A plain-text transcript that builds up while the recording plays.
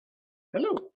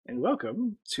Hello, and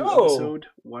welcome to Oh, episode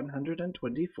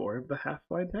 124 of the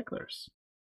Half-Blind Hecklers.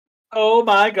 oh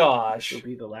my This will gosh.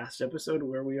 be the last episode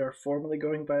where we are formally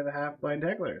going by the Half-Blind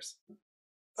Hecklers.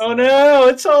 Oh So, no,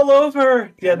 it's all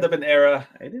over. The kind end of, of an era.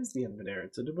 it is the end of an era.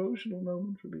 It's an emotional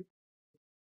moment for me.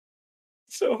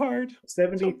 So hard. So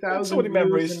 70,000 many views, and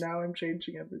memories. now I'm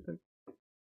changing everything.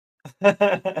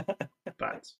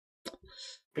 But,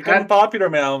 Becoming had, popular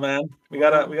now, man. We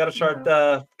gotta well, we gotta you start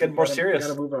know, getting more gotta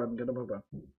serious. move on, gotta move on.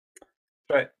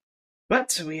 Right.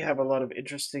 But we have a lot of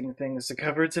interesting things to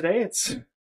cover today. It's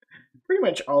pretty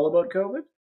much all about COVID.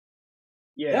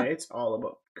 Yeah, Yeah. it's all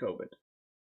about COVID.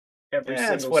 Every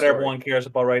Yeah, it's single what story. everyone cares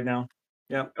about right now.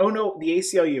 Yeah. Oh no, the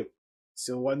ACLU.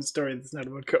 So one story that's not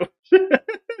about COVID.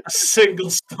 A single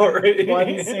One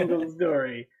story. single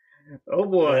story. Oh Yeah,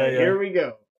 boy, yeah. here we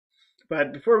go.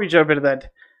 But before we jump into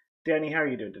that, Danny, how are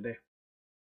you doing today?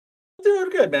 Doing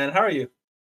good, man. How are you?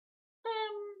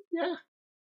 Yeah,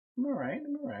 I'm alright.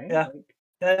 I'm alright. Yeah.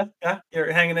 Like Yeah.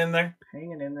 You're hanging in there.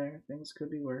 hanging in there. Things could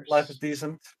be Life is worse.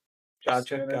 decent. Just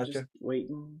Gotcha, kind of just gotcha.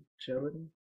 waiting, chilling.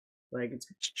 Like it's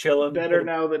Just chilling, better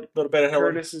now that little bit of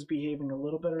Helen. Curtis is behaving a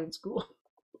little better in school.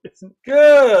 Isn't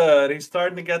Good. He's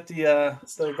starting to get the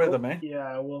hope? rhythm, eh?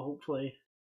 Yeah, well, hopefully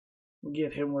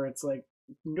get him where it's like,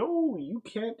 no, you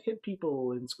can't hit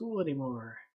people in school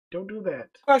anymore. Don't do that.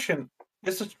 Question: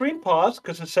 is the stream paused?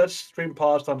 Because it says stream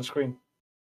paused on the screen.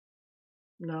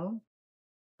 No,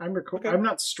 Okay. I'm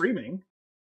not streaming.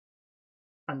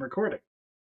 I'm recording.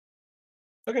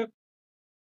 Okay.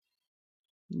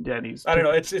 Daddy's. I don't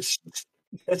know. It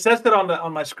says that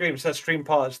on my screen. It says stream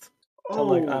paused. So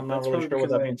Oh, I'm not that's really probably sure what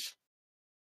because that I. means.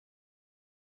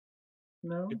 You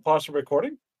No, paused the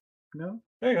recording. no.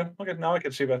 There you go. Okay, now I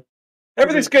can see that. Probably,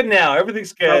 Everything's good now.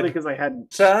 Everything's probably good. because I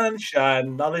hadn't.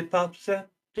 Sunshine, lollipops, and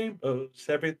dreamboats.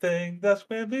 Everything. That's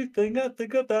everything I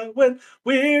think about when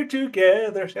we're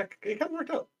together. See, it kind of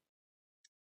worked out.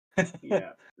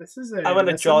 Yeah, this is a I'm in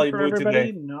a lesson jolly for mood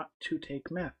everybody today. not to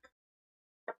take meth.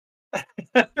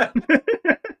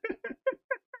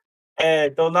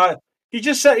 Hey, don't not. He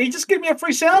just gave me a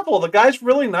free sample. The guy's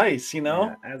really nice, you Yeah,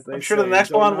 know. as I'm they sure the say, next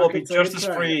don't one will knock be it till you just as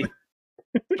try it. free.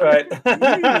 Right.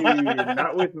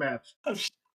 Not with meth. I'm,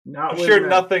 s- Not I'm with sure meth.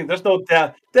 nothing.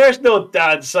 There's no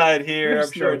downside here. I'm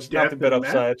There's sure no it's nothing death but in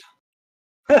meth.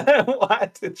 upside.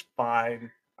 What? It's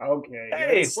fine. Okay,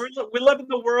 Hey, we live in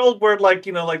the world where like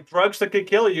drugs that could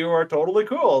kill you are totally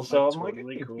cool. So I'm like,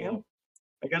 totally hey, cool.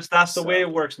 I guess that's the way So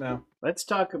it works now. let's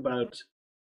talk about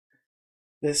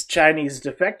this Chinese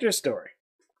defector story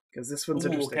because this one's Ooh,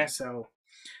 interesting. okay. So,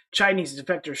 Chinese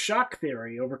defector shock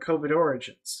theory over COVID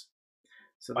origins.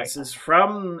 So, Right. this is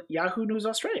from Yahoo News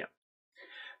Australia.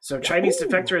 So, Chinese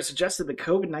Yahoo! defector has suggested the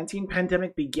COVID-19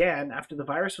 pandemic began after the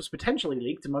virus was potentially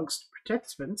leaked amongst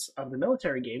participants of the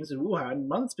military games in Wuhan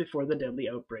months before the deadly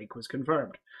outbreak was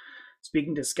confirmed.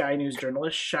 Speaking to Sky News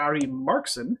journalist Shari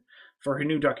Markson for her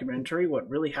new documentary, What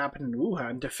Really Happened in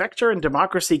Wuhan, defector and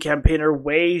democracy campaigner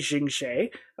Wei Jingsheng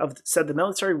said the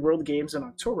Military World Games in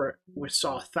October, which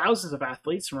saw thousands of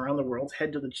athletes from around the world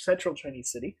head to the central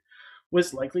Chinese city,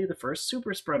 was likely the first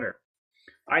super spreader.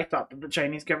 I thought that the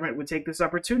Chinese government would take this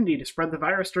opportunity to spread the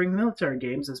virus during the military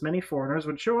games, as many foreigners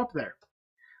would show up there.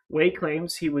 Wei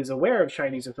claims he was aware of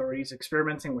Chinese authorities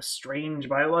experimenting with strange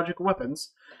biological weapons,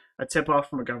 a tip off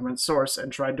from a government source,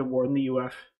 and tried to warn the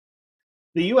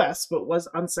US, but was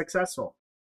unsuccessful.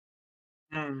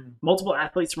 Hmm. Multiple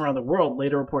athletes from around the world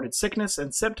later reported sickness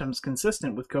and symptoms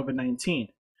consistent with COVID 19.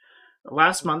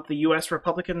 Last month, the US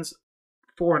Republicans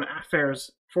Foreign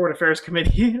Affairs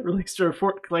Committee released a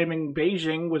report claiming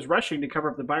Beijing was rushing to cover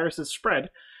up the virus's spread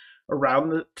around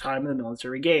the time of the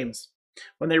military games.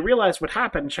 When they realized what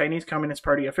happened, Chinese Communist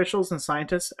Party officials and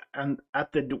scientists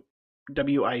at the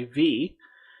WIV,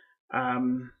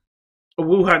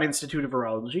 Wuhan Institute of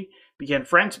Virology, began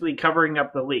frantically covering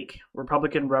up the leak,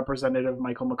 Republican Representative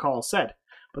Michael McCall said.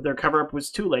 But their cover up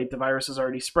was too late. The virus is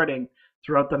already spreading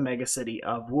throughout the megacity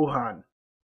of Wuhan.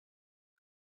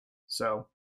 So,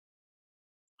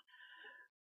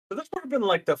 So this would have been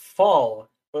like the fall,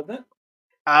 wouldn't it?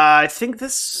 I Like think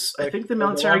the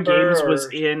military November games was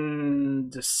or in I don't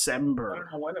December.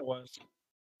 know when it was.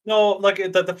 No, like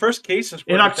the first cases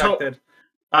were In October, detected.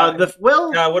 Uh,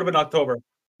 well, yeah, it would have been October.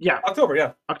 yeah, October, yeah,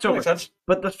 that makes October. sense.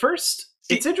 But the first,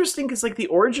 it's See, interesting because like the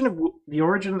origin of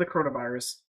the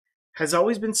coronavirus has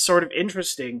always been sort of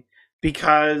interesting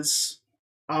because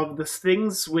of the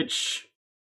things which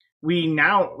we've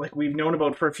known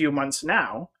about for a few months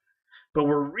now, but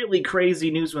were really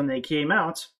crazy news when they came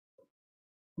out.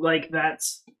 Like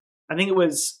that's, I think it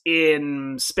was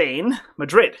in Spain,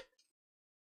 Madrid.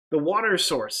 The water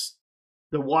source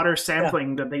The water Yeah.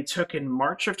 sampling that they took in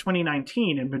March of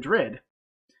 2019 in Madrid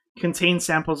contained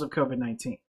samples of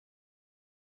COVID-19.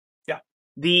 Yeah.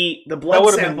 The That blood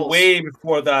would have been samples. way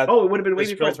before that. Oh, it would have been way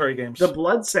This before military the games.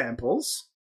 blood samples,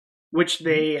 which Mhm.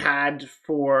 they had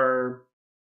for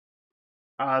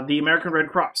the American Red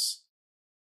Cross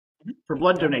Mhm. for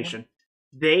blood Yeah, I remember. donation.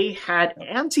 They had Yeah.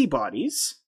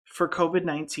 antibodies for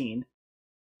COVID-19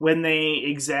 when they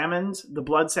examined the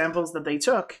blood samples that they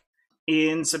took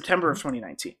in September of Mhm.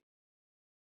 2019.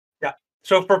 Yeah.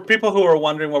 So for people who are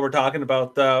wondering what we're talking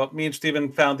about, me and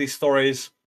Steven found these stories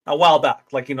a while back,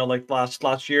 like like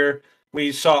last year.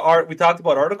 We talked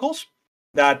about articles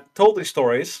that told these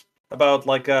stories about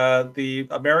like the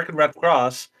American Red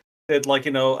Cross did like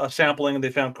a sampling and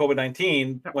they found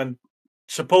COVID-19 Yep. when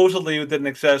supposedly it didn't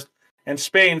exist, and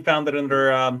Spain found it in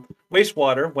their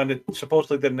wastewater when it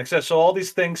supposedly didn't exist. So all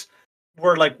these things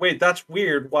were like, wait, that's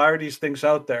weird. Why are these things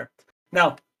out there?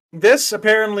 Now, this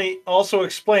apparently also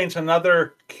explains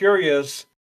another curious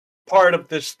part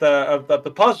of of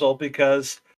the puzzle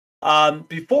because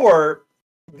before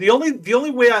the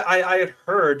only way I had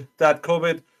heard that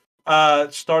COVID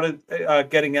started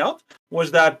getting out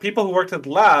was that people who worked at the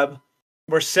lab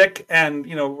were sick and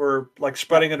were like Yep.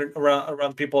 spreading it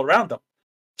around people around them.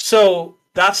 So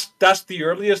that's the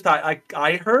earliest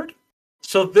I heard.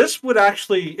 So this would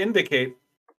actually indicate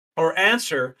or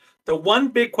answer the one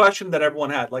big question that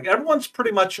everyone had. Like everyone's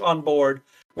pretty much on board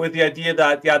with the idea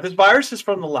that yeah, this virus is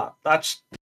from the lab. That's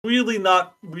really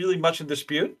not really much in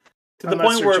dispute to the Unless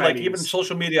point they're where like even Chinese.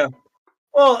 social media,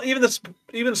 well,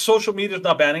 even social media is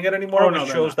not banning it anymore, Oh, which no,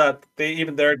 they're shows not.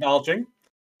 that they're acknowledging.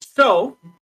 So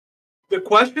the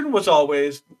question was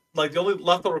always like the only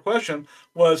leftover question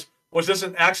was this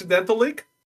an accidental leak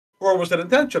or was it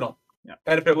intentional? Yeah.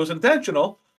 And if it was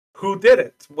intentional, who did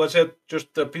it? Was it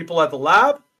just the people at the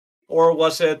lab, or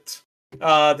was it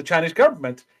the Chinese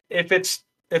government? If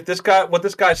this guy what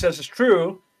this guy says is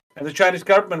true, and the Chinese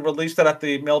government released it at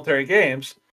the military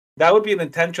games, that would be an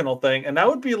intentional thing, and that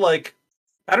would be like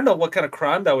I don't know what kind of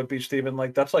crime that would be, Stephen.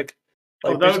 Like that's Oh, like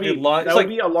basically that it's would like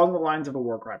be along the lines of a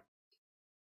war crime.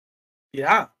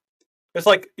 yeah, it's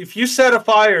like if you set a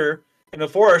fire in the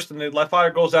forest and the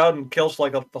fire goes out and kills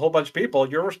like a whole bunch of people,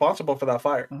 you're responsible for that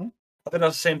fire. Mm-hmm. I think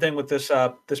that's the same thing with this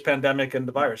pandemic and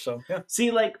the Yeah. virus. So yeah, See,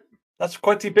 like, that's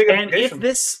quite the big and if implication.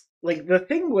 this, like, the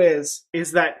thing was,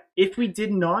 is that if we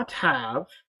did not have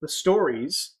the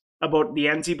stories about the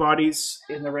antibodies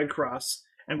in the Red Cross,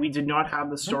 and we did not have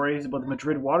the Mhm. stories about the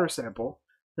Madrid water sample,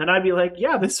 then I'd be like,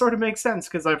 yeah, this sort of makes sense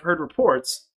because I've heard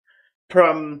reports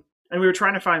from, and we were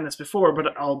trying to find this before,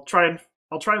 but I'll try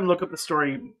and look up the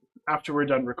story after we're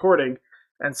done recording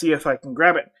and see if I can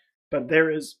grab it. But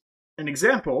there is an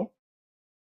example,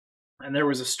 and there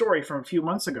was a story from a few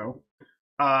months ago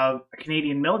of a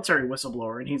Canadian military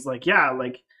whistleblower, and he's like, yeah,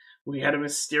 like we had a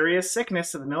mysterious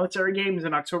sickness at the military games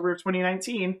in October of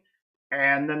 2019.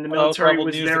 And then the Oh, military Rebel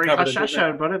was News that very covered hush it, hush didn't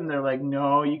it? about it, and they're like,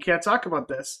 no, you can't talk about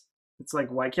this. It's like,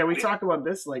 why can't we talk about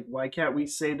this? Like, why can't we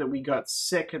say that we got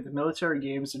sick at the military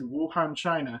games in Wuhan,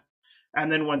 China?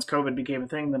 And then once COVID became a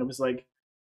thing, then it was like,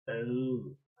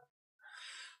 oh,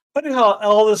 Funny how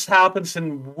all this happens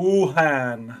in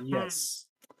Wuhan. yes.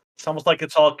 It's almost like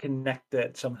it's all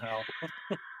connected somehow.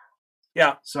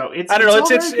 Yeah, So I don't know.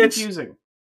 it's all very confusing.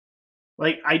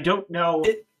 Like, It, I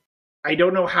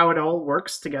don't know how it all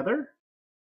works together.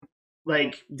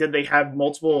 Like, did they have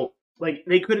multiple? Like,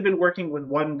 they could have been working with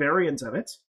one variant of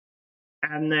it,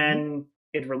 and Mhm. then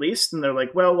it released, and they're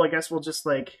like, well, I guess we'll just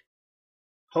like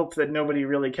hope that nobody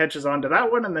really catches on to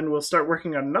that one, and then we'll start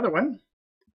working on another one.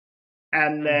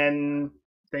 And Mhm. then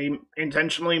they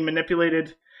intentionally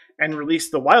manipulated and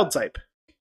released the wild type,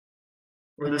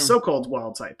 or the Mhm. so-called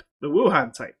wild type, the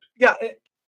Wuhan type. Yeah,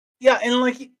 yeah,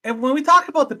 and when we talk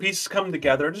about the pieces coming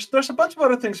together, just there's a bunch of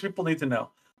other things people need to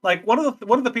know. Like one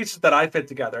of the pieces that I fit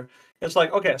together is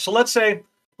like, okay, so let's say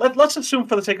let's assume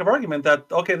for the sake of argument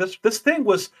that okay, this thing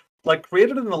was like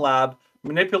created in the lab,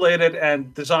 manipulated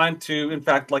and designed to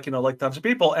infect like tons of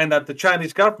people, and that the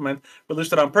Chinese government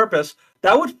released it on purpose.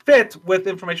 That would fit with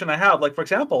information I have. Like for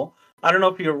example, I don't know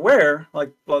if you're aware,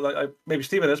 like well, maybe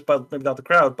Steven is, but maybe not the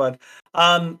crowd, but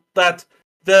that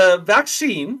the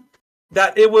vaccine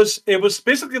that it was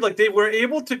basically like they were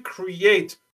able to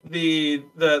create the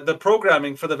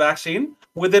programming for the vaccine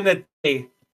within a day.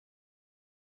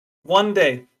 One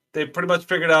day, they pretty much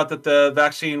figured out that the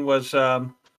vaccine was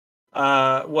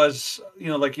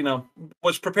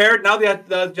was prepared. Now they had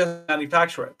to just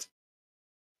manufacture it,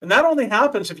 and that only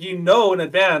happens if you know in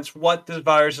advance what this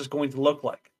virus is going to look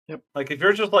like. Yep. Like if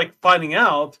you're just like finding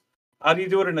out, how do you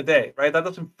do it in a day, right? That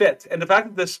doesn't fit. And the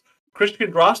fact that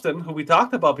Christian Drosten, who we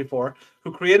talked about before,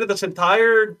 who created this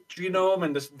entire genome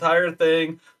and this entire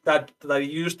thing that he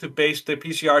used to base the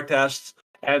PCR tests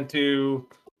and to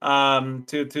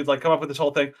like come up with this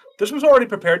whole thing. This was already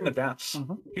prepared in advance.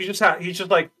 Mm-hmm. He's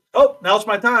just like, oh, now's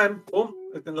my time. Boom,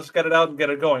 let's get it out and get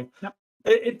it going. Yep.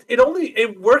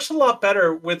 It works a lot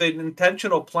better with an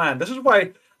intentional plan. This is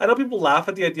why I know people laugh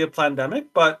at the idea of pandemic,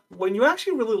 but when you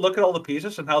actually really look at all the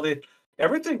pieces and how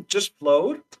everything just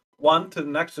flowed one to the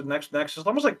next to the next, it's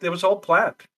almost like it was all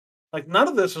planned. Like none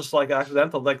of this is like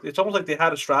accidental. Like it's almost like they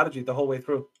had a strategy the whole way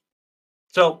through.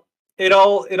 So it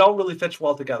all really fits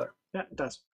well together. Yeah, it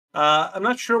does. I'm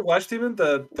not sure why, Stephen,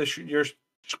 your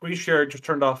screen share just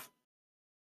turned off.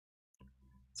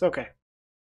 It's okay.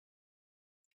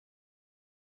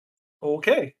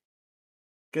 Okay.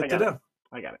 Good to know.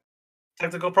 I got it.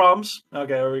 Technical problems?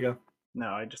 Okay, there we go. No,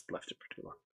 I just left it for too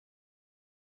long.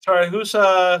 Sorry, who's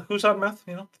on meth,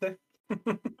 today?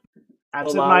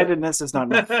 Absent-mindedness is not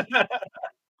meth.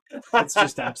 It's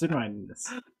just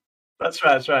absent-mindedness. That's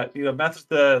right. Meth is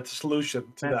the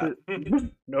solution to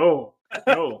that. No.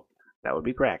 That would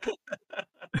be crack.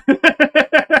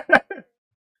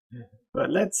 But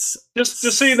let's just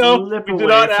so you know, we do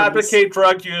not advocate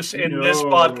drug use in this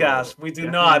podcast. We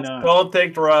do not. Don't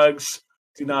take drugs.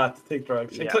 Do not take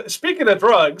drugs. Yeah. Speaking of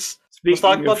drugs, let's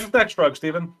talk about the next drug,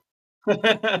 Stephen.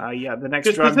 The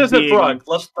next drug. This is a drug.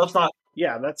 Let's not.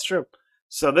 Yeah, that's true.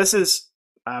 So this is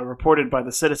reported by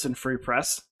the Citizen Free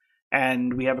Press,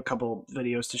 and we have a couple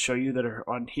videos to show you that are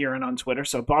on here and on Twitter.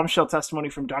 So bombshell testimony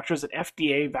from doctors at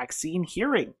FDA vaccine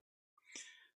hearing.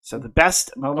 So the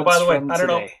best moments. By the way, from I don't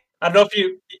today. know. I don't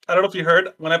know if you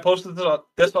heard when I posted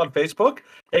this on Facebook.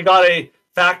 It got a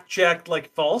fact checked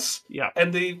like false. Yeah.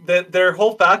 And their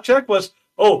whole fact check was,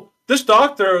 oh, this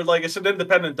doctor, like it's an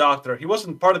independent doctor. He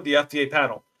wasn't part of the FDA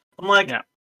panel. I'm like,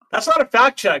 that's not a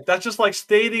fact check. That's just like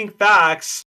stating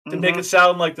facts to make it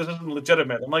sound like this isn't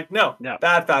legitimate. I'm like, no.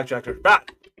 Bad fact checker. Bad.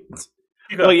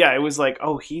 Well, yeah, it was like,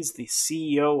 oh, he's the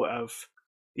CEO of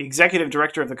the executive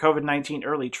director of the COVID-19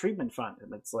 Early Treatment Fund,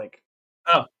 and it's like,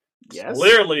 oh. Yes.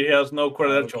 Clearly, he has no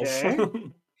credentials.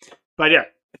 Okay. But yeah,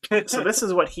 so this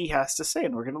is what he has to say,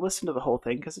 and we're going to listen to the whole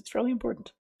thing because it's really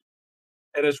important.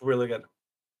 It is really good.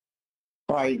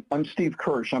 Hi, I'm Steve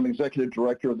Kirsch. I'm Executive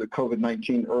Director of the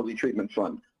COVID-19 Early Treatment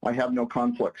Fund. I have no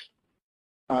conflicts.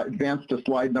 Advance to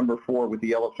slide number 4 with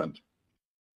the elephant.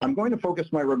 I'm going to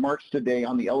focus my remarks today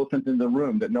on the elephant in the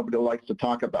room that nobody likes to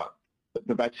talk about.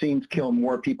 The vaccines kill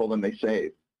more people than they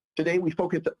save. Today, we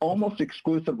focus almost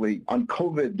exclusively on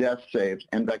COVID death saves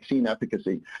and vaccine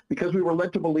efficacy because we were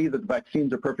led to believe that the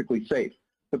vaccines are perfectly safe.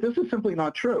 But this is simply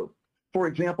not true. For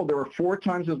example, there were 4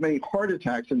 times as many heart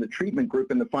attacks in the treatment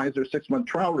group in the Pfizer 6-month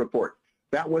trial report.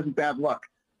 That wasn't bad luck.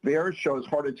 VAERS shows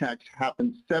heart attacks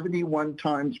happen 71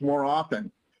 times more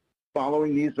often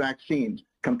following these vaccines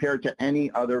compared to any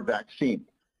other vaccine.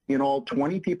 In all,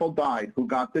 20 people died who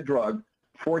got the drug,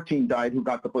 14 died who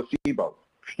got the placebo.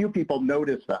 Few people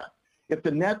notice that. If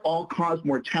the net all-cause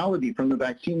mortality from the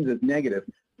vaccines is negative,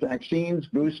 vaccines,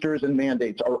 boosters, and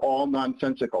mandates are all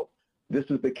nonsensical. This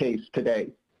is the case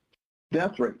today.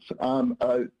 Death rates.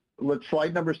 Let's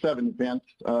slide number 7, advance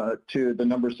to the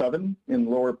number 7 in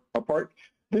lower part.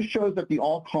 This shows that the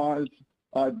all-cause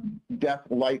death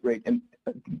light rate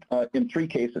in 3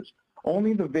 cases.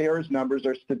 Only the VAERS numbers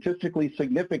are statistically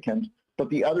significant,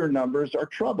 but the other numbers are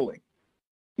troubling.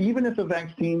 Even if the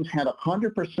vaccines had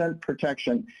 100%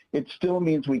 protection, it still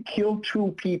means we killed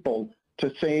 2 people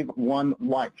to save 1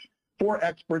 life. 4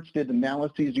 experts did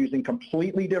analyses using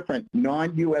completely different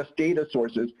non-US data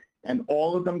sources, and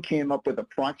all of them came up with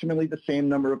approximately the same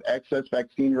number of excess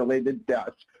vaccine-related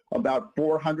deaths, about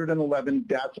 411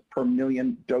 deaths per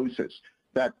million doses.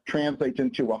 That translates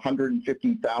into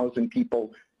 150,000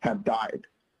 people have died.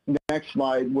 Next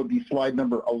slide would be slide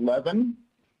number 11,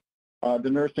 the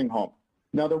nursing home.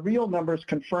 Now, the real numbers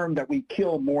confirm that we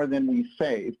kill more than we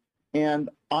save, and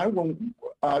I would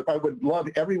love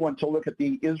everyone to look at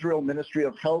the Israel Ministry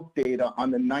of Health data on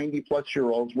the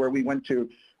 90-plus-year-olds, where we went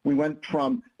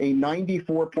from a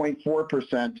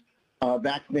 94.4%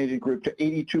 vaccinated group to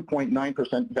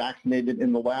 82.9% vaccinated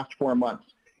in the last 4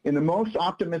 months. In the most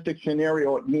optimistic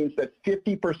scenario, it means that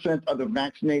 50% of the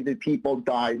vaccinated people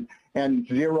died and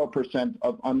 0%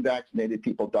 of unvaccinated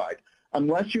people died.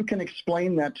 Unless you can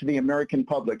explain that to the American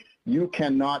public, you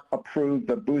cannot approve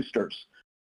the boosters.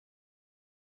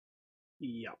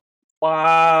 Yep.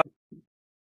 Wow.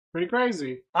 Pretty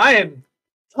crazy. I am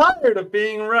tired of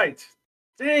being right.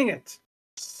 Dang it.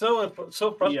 So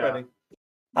frustrating.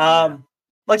 Yeah.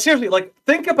 Like seriously, like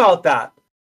think about that.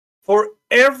 For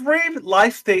every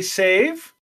life they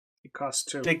save, it costs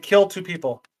 2. They kill 2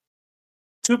 people.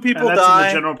 two people that's in the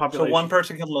die, general so population. one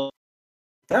person can live.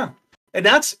 Yeah. And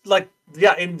that's like,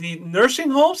 yeah, in the nursing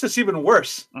homes, it's even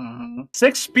worse.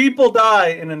 6 people die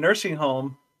in a nursing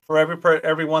home for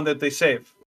every one that they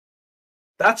save.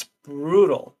 That's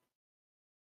brutal.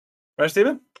 Right,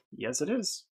 Stephen? Yes, it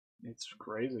is. It's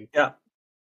crazy. Yeah.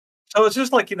 So it's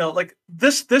just like, like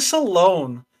this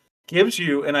alone gives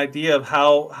you an idea of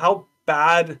how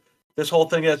bad this whole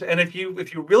thing is. And if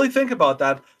you really think about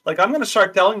that, like I'm going to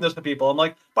start telling this to people. I'm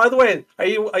like, by the way, are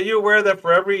you aware that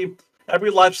for every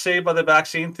life saved by the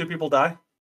vaccine, 2 people die?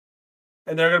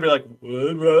 And they're going to be like,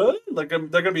 what? Like they're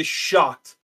going to be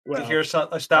shocked to hear a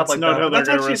stat like that. That's not how they're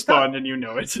going to respond, and you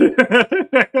know it.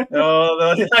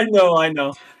 No, I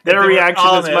know. Their reaction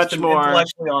is honest much and more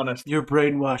intellectually honest. You're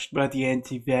brainwashed by the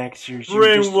anti-vaxxers.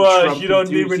 Brainwashed. You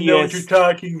don't even know what you're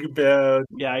talking about.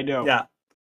 Yeah, I know. Yeah.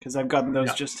 Because I've gotten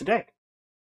those just today.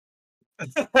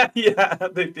 Yeah,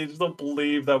 they just don't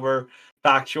believe that we're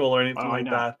factual or anything like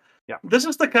that. Yeah. This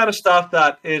is the kind of stuff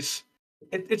that is,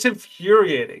 it's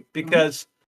infuriating because,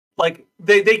 like,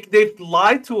 they've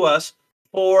lied to us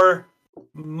for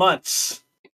months,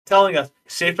 telling us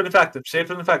safe and effective, safe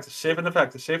and effective, safe and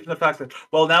effective, safe and effective.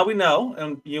 Well, now we know,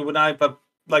 and you and I have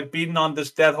like beaten on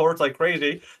this dead horse like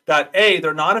crazy, that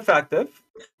they're not effective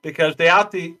because they have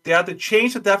to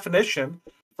change the definition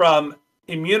from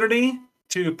immunity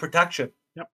to protection.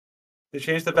 Yep. They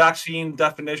changed the vaccine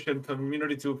definition from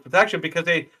immunity to protection because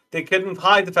they couldn't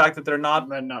hide the fact that they're not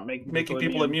making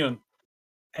people immune.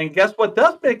 And guess what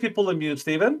does make people immune,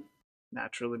 Stephen?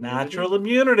 Natural immunity. Natural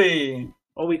immunity.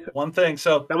 Oh, one thing.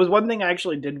 So that was one thing I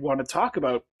actually did want to talk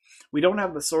about. We don't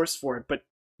have the source for it, but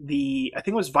I think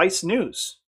it was Vice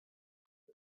News.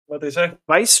 What they say?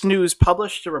 Vice News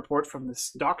published a report from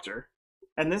this doctor,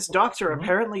 and this doctor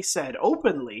apparently said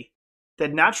openly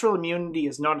that natural immunity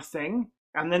is not a thing,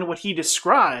 and then what he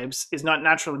describes is not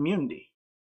natural immunity.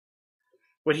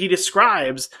 What he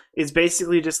describes is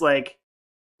basically just like,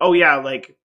 oh yeah,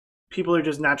 like people are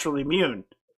just naturally immune,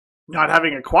 not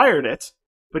having acquired it,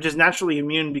 but just naturally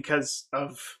immune because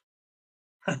of.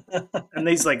 And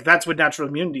he's like, that's what natural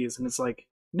immunity is, and it's like,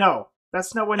 no,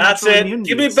 that's not what natural immunity is.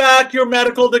 Give me back your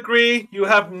medical degree. You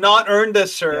have not earned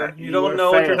this, sir. Yeah, you don't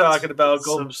know what you're talking about.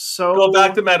 Go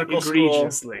back to medical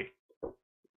egregiously. school.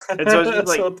 And so it's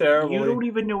like, so terrible. You don't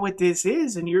even know what this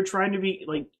is, and you're trying to be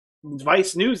like,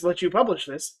 Vice News let you publish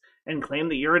this and claim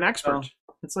that you're an expert.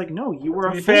 Oh. It's like, no, you were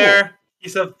a fool. To be fair,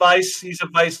 he's a Vice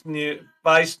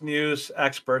News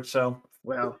expert. So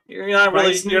well, you're not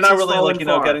really like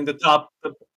getting the top.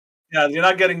 Yeah, you're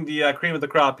not getting the cream of the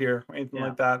crop here, or anything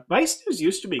like that. Vice News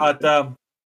used to be, but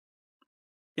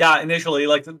yeah, initially,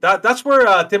 like that's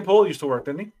where Tim Pool used to work,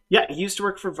 didn't he? Yeah, he used to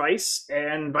work for Vice,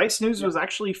 and Vice News was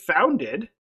actually founded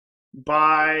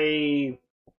by.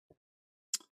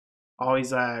 Oh,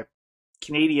 he's a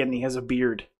Canadian. He has a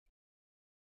beard.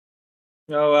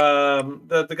 No,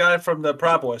 the guy from the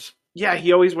Proud Boys. Yeah,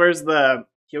 he always wears the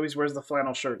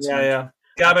flannel shirts. Yeah.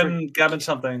 Gavin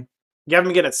something.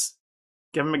 Gavin McGinnis.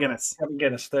 Gavin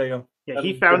McGinnis. There you go. Yeah,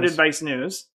 he founded Vice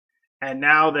News, and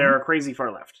now they're crazy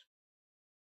far left.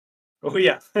 Oh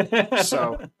yeah.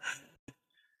 So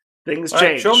things change.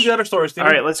 Right, show them the other stories, Steve.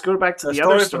 All right, let's go back to the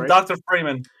other story from Dr.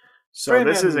 Freeman. So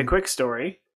this is a quick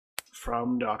story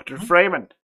from Dr. Freeman.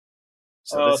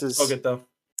 So this is good though.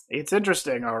 It's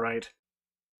interesting, all right.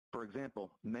 For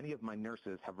example, many of my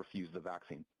nurses have refused the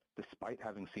vaccine, despite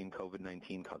having seen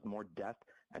COVID-19 cause more death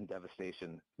and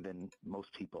devastation than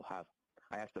most people have.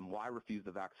 I asked them why refuse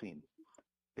the vaccine.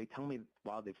 They tell me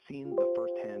while they've seen the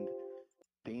firsthand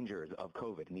dangers of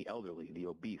COVID in the elderly, the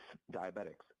obese,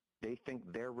 diabetics, they think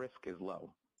their risk is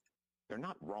low. They're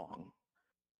not wrong.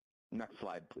 Next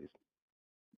slide, please.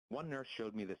 One nurse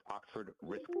showed me this Oxford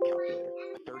risk calculator.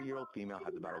 A 30-year-old female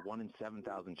has about a 1 in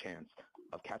 7,000 chance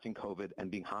of catching COVID and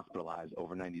being hospitalized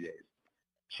over 90 days.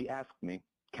 She asked me,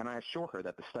 can I assure her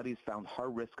that the studies found her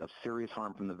risk of serious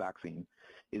harm from the vaccine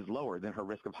is lower than her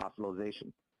risk of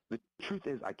hospitalization? The truth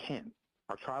is I can't.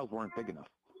 Our trials weren't big enough.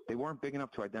 They weren't big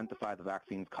enough to identify the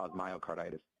vaccines cause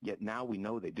myocarditis, yet now we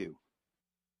know they do.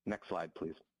 Next slide,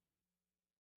 please.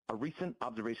 A recent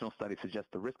observational study suggests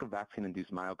the risk of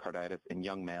vaccine-induced myocarditis in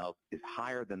young males is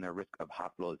higher than their risk of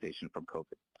hospitalization from COVID.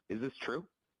 Is this true?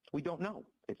 We don't know.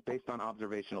 It's based on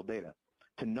observational data.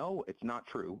 To know it's not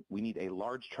true, we need a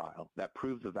large trial that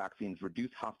proves the vaccines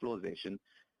reduce hospitalization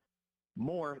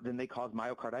more than they cause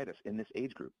myocarditis in this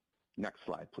age group. Next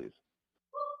slide, please.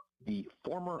 The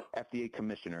former FDA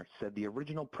commissioner said the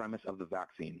original premise of the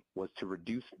vaccine was to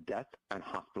reduce death and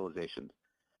hospitalizations.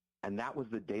 And that was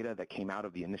the data that came out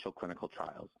of the initial clinical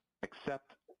trials.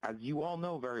 Except, as you all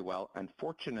know very well, and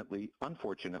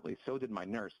unfortunately, so did my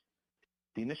nurse,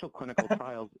 The initial clinical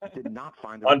trials did not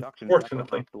find a reduction in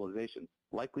Unfortunately. hospitalization,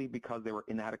 likely because they were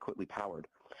inadequately powered.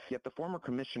 Yet the former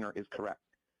commissioner is correct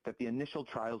that the initial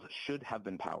trials should have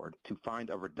been powered to find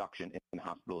a reduction in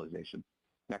hospitalization.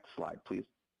 Next slide, please.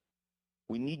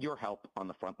 We need your help on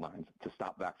the front lines to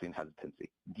stop vaccine hesitancy.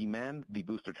 Demand the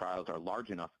booster trials are large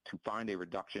enough to find a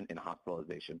reduction in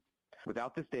hospitalization.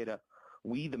 Without this data,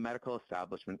 we, the medical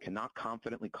establishment, cannot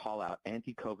confidently call out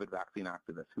anti-COVID vaccine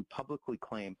activists who publicly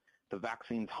claim the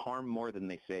vaccines harm more than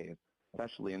they save,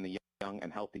 especially in the young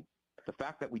and healthy. The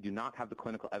fact that we do not have the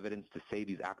clinical evidence to say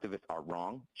these activists are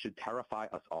wrong should terrify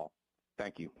us all.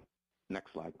 Thank you.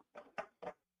 Next slide.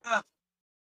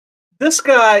 This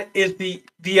guy is the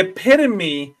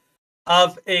epitome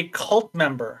of a cult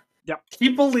member. Yep. He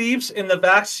believes in the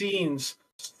vaccines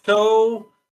so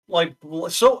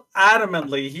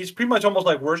adamantly. He's pretty much almost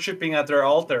like worshiping at their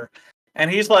altar.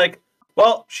 And he's like,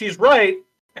 well, she's right.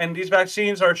 And these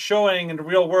vaccines are showing in the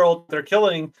real world they're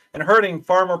killing and hurting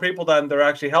far more people than they're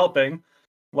actually helping.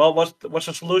 Well, what's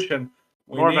the solution?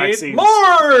 We need vaccines.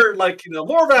 More,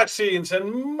 more vaccines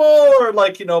and more,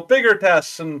 bigger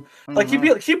tests. And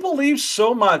he believes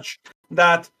so much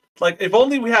that, if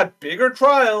only we had bigger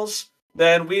trials,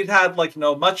 then we'd had,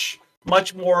 much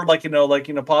more,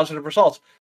 positive results.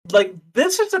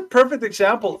 This is a perfect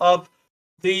example of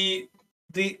the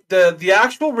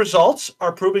actual results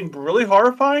are proving really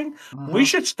horrifying. We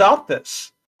should stop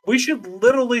this. We should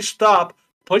literally stop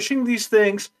pushing these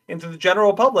things into the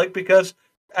general public because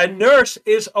a nurse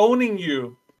is owning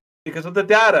you because of the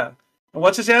data. And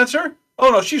what's his answer? Oh,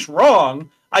 no, she's wrong.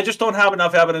 I just don't have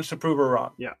enough evidence to prove her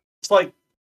wrong. Yeah. It's like,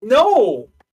 no,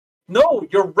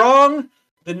 you're wrong.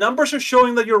 The numbers are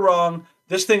showing that you're wrong.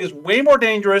 This thing is way more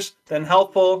dangerous than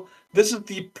helpful. This is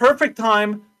the perfect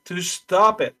time to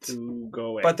stop it. To go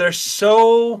away. But they're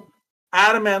so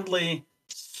adamantly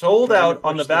sold out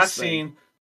on the vaccine.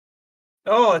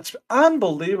 Oh, it's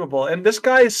unbelievable. And this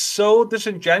guy is so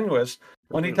disingenuous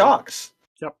when he talks.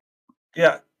 Yep.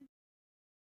 Yeah.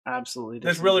 Absolutely.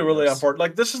 It's really, really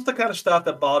important. This is the kind of stuff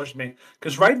that bothers me.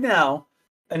 Because right now,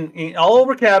 and all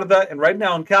over Canada and right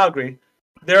now in Calgary,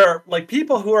 there are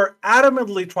people who are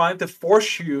adamantly trying to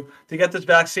force you to get this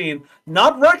vaccine,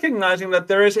 not recognizing that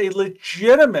there is a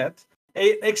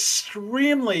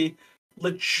extremely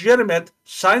legitimate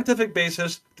scientific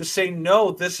basis to say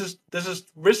no, this is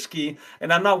risky,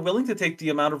 and I'm not willing to take the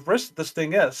amount of risk this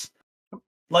thing is.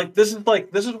 This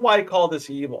is why I call this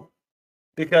evil,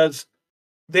 because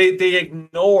they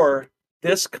ignore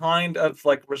this kind of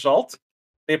result.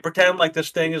 They pretend like this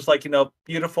thing is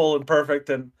beautiful and perfect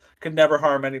and could never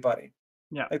harm anybody.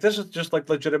 Yeah. This is just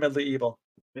legitimately evil.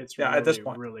 It's really, at this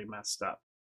point really messed up.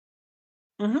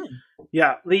 Mm-hmm.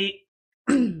 Yeah,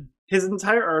 his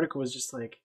entire article was just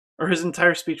or his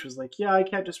entire speech was yeah, I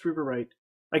can't disprove her right.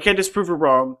 I can't disprove her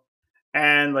wrong.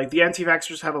 And the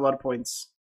anti-vaxxers have a lot of points.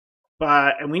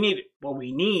 What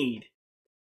we need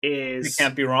is... We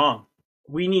can't be wrong.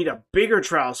 We need a bigger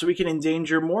trial so we can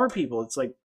endanger more people. It's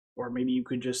or maybe you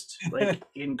could just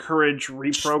encourage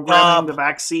reprogramming the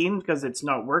vaccine because it's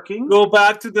not working. Go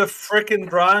back to the frickin'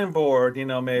 drawing board,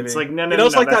 maybe. It's no,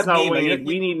 that's not what we need.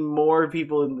 We need more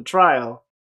people in the trial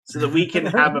so that we can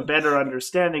have a better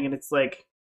understanding. And it's so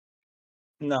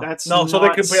they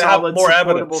can have more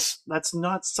evidence. That's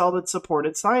not solid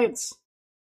supported science.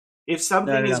 If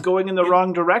something is going in the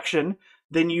wrong direction,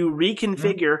 then you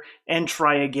reconfigure and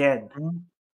try again.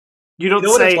 You don't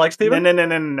say,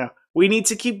 no. We need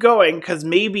to keep going because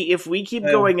maybe if we keep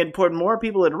going and put more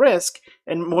people at risk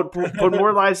and put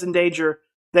more lives in danger,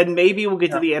 then maybe we'll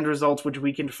get to the end results, which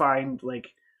we can find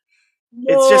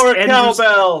it's just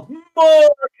cowbell.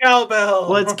 More cowbell.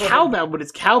 Well, it's cowbell, but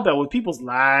it's cowbell with people's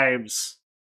lives.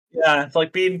 Yeah, it's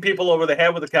like beating people over the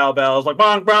head with a cowbell. It's like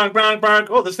bang, bang, bang, bang.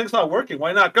 Oh, this thing's not working.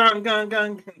 Why not? Gang, gang,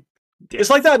 gang. It's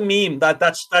like that meme,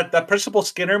 that Principal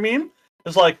Skinner meme.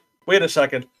 It's like, wait a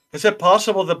second. Is it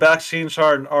possible the vaccines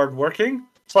aren't working?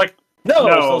 It's like, no,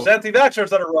 it's those anti-vaxxers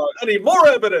that are wrong. I need more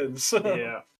evidence.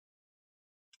 Yeah.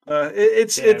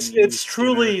 It's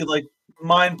truly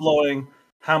mind-blowing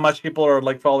how much people are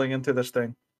falling into this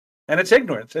thing. And it's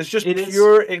ignorance. It's just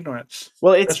pure ignorance.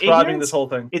 Well, it's driving this whole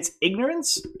thing. It's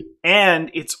ignorance,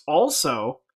 and it's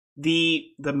also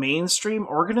the mainstream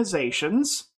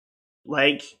organizations,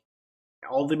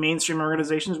 all the mainstream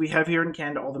organizations we have here in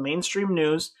Canada, all the mainstream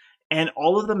news, and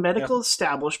all of the medical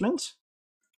establishment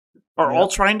are all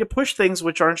trying to push things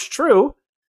which aren't true.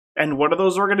 And one of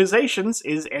those organizations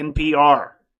is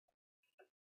NPR.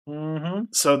 Mm-hmm.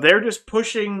 So they're just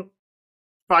pushing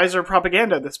Pfizer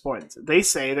propaganda at this point. They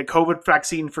say the COVID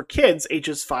vaccine for kids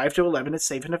ages 5 to 11 is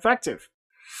safe and effective.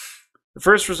 The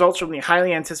first results from the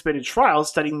highly anticipated trial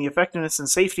studying the effectiveness and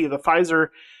safety of the Pfizer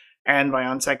and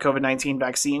BioNTech COVID-19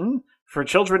 vaccine for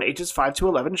children ages 5 to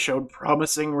 11 showed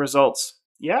promising results.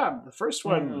 Yeah, the first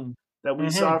one that we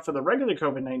saw for the regular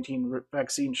COVID-19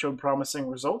 vaccine showed promising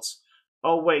results.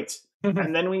 Oh, wait.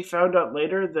 And then we found out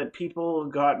later that people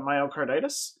got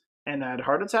myocarditis and had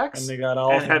heart attacks And they got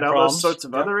all and had all problems. those sorts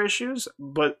of other issuures.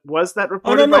 But was that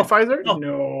reported by Pfizer?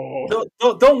 No.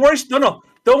 Don't worry. No.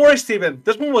 Don't worry, Stephen.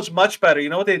 This one was much better. You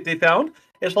know what they found?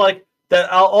 It's like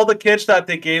that all the kids that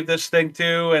they gave this thing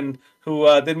to and who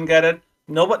didn't get it,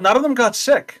 none of them got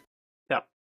sick. Yeah.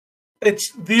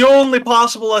 It's the only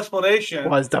possible explanation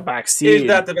Was the vaccine. is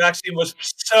that the vaccine was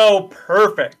so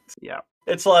perfect. Yeah.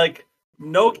 It's like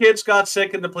no kids got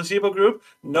sick in the placebo group.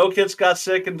 No kids got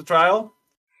sick in the trial.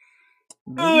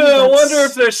 I wonder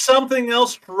if there's something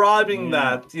else driving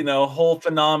that, whole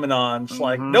phenomenon. It's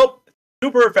like, nope,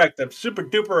 super effective, super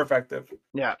duper effective.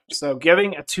 Yeah, so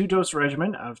giving a 2-dose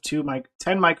regimen of 10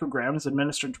 micrograms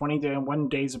administered 21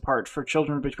 days apart for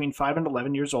children between 5 and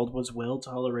 11 years old was well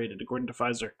tolerated, according to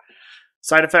Pfizer.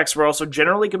 Side effects were also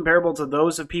generally comparable to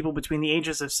those of people between the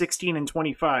ages of 16 and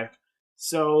 25.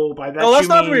 So by that, that's you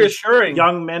not mean reassuring.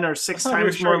 Young men are 6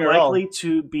 times more at all. likely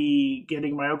to be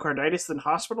getting myocarditis than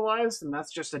hospitalized, and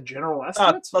that's just a general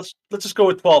estimate? Let's just go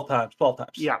with 12 times. 12 times.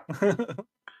 Yeah.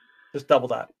 Just double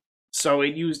that. So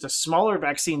it used a smaller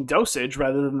vaccine dosage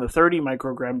rather than the 30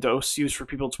 microgram dose used for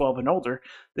people 12 and older.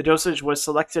 The dosage was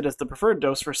selected as the preferred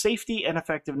dose for safety and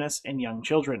effectiveness in young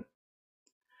children.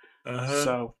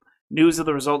 So news of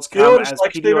the results come as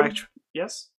pediatric.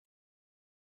 Yes?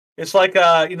 It's like,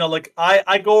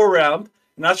 I go around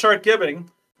and I start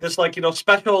giving this,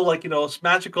 special,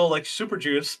 magical, super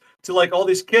juice to, all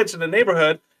these kids in the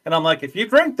neighborhood. And I'm like, if you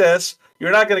drink this,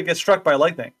 you're not going to get struck by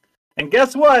lightning. And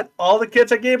guess what? All the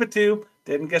kids I gave it to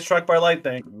didn't get struck by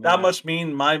lightning. That must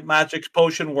mean my magic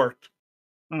potion worked.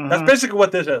 That's basically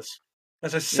what this is.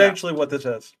 That's essentially what this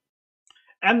is.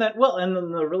 And then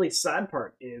the really sad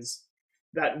part is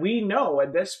that we know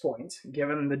at this point,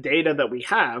 given the data that we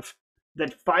have,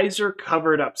 that Pfizer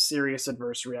covered up serious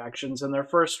adverse reactions in their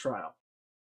first trial.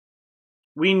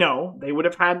 We know they would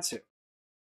have had to.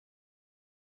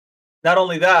 Not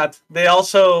only that, they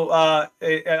also,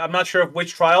 I'm not sure of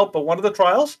which trial, but one of the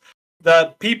trials,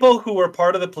 the people who were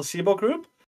part of the placebo group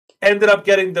ended up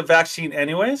getting the vaccine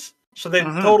anyways. So they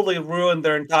totally ruined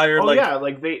their entire,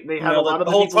 they had a lot of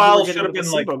the people who were getting the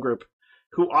placebo group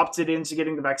who opted into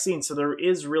getting the vaccine. So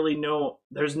there's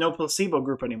no placebo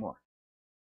group anymore.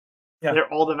 Yeah.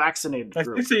 They're all the vaccinated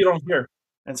group. I think you don't hear.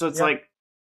 And so it's like,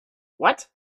 what?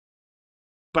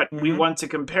 But we want to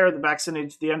compare the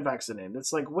vaccinated to the unvaccinated.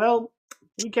 It's like, well,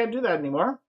 we can't do that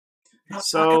anymore.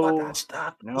 Talk about that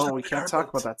stuff. No, we can't talk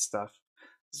about that stuff.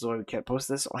 This is why we can't post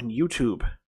this on YouTube.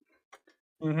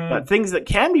 But things that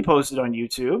can be posted on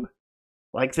YouTube,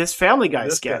 like this Family Guy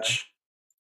sketch.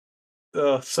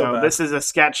 So this is a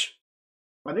sketch.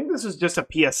 I think this is just a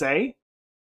PSA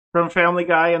from Family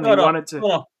Guy, and they wanted to.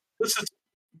 No. This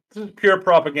is pure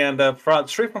propaganda,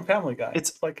 straight from Family Guy.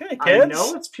 It's like, hey, kids. I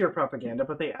know it's pure propaganda,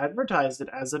 but they advertised it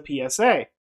as a PSA.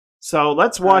 So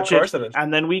let's watch it,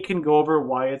 and then we can go over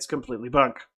why it's completely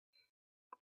bunk.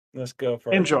 Let's go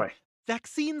for it. Enjoy.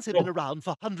 Vaccines have been around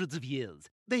for hundreds of years.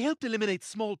 They helped eliminate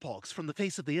smallpox from the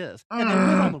face of the earth, and they're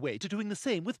well on the way to doing the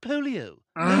same with polio.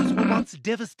 Those were once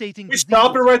devastating diseases.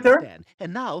 Stop it right there.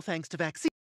 And now, thanks to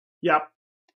vaccines. Yep.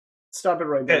 Stop it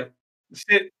right there.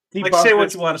 Say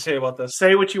what you want to say about this.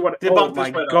 Say what you want. Oh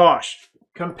my gosh.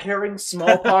 Comparing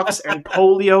smallpox and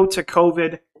polio to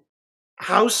COVID.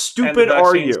 How stupid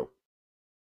are you?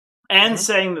 And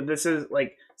saying that this is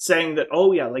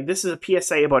this is a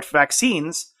PSA about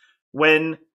vaccines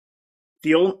when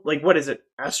the old, what is it?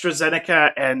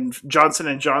 AstraZeneca and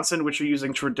Johnson & Johnson, which are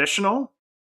using traditional.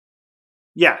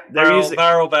 Yeah, they're using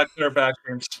viral vector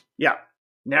vaccines. Yeah.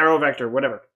 Narrow vector,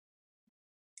 whatever.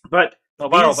 But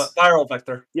viral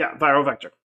vector. Yeah, viral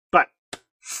vector. But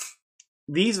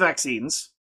these vaccines,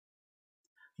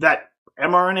 that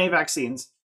mRNA vaccines,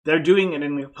 they're doing it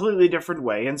in a completely different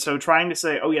way. And so trying to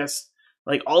say, oh yes,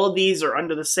 all of these are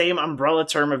under the same umbrella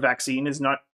term of vaccine is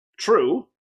not true.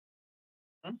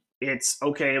 It's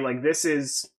okay, this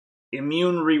is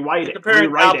immune rewriting,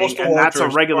 and that's a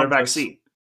regular vaccine.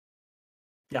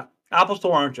 Yeah, apples to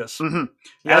oranges.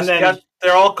 Yes,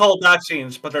 they're all called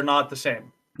vaccines, but they're not the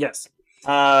same. Yes.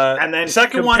 And then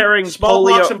second one,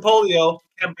 smallpox and polio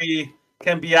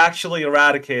can be actually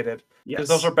eradicated. Because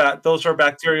those are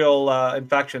bacterial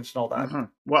infections and all that.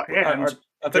 Well, and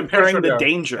comparing the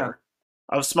danger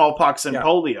of smallpox and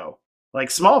polio,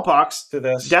 smallpox to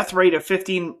this death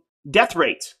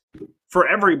rate for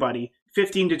everybody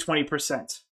 15 to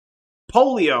 20%.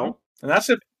 polio And that's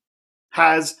it.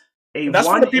 has And that's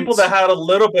for the people that had a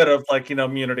little bit of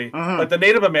immunity. Like the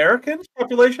Native American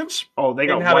populations. Oh, they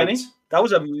didn't got have wiped. any. That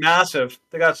was a massive.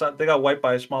 They got wiped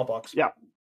by smallpox. Yeah.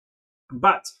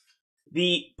 But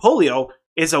the polio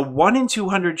is a 1 in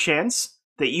 200 chance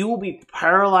that you will be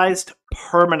paralyzed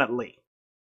permanently.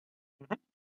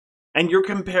 And you're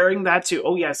comparing that to,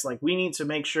 oh yes, like we need to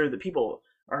make sure that people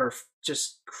are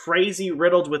just crazy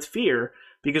riddled with fear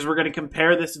because we're going to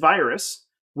compare this virus,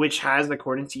 which has,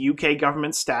 according to UK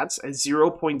government stats, a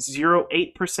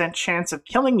 0.08% chance of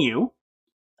killing you.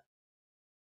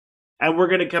 And we're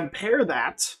going to compare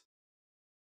that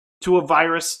to a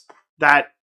virus that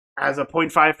has a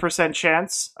 0.5%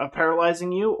 chance of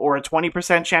paralyzing you or a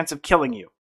 20% chance of killing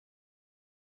you.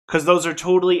 Because those are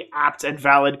totally apt and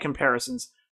valid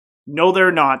comparisons. No,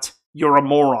 they're not. You're a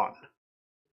moron.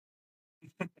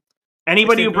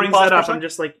 Anybody who brings that up, I'm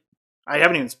just like, I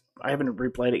haven't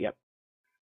replayed it yet.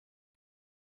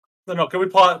 No. Can we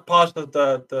pause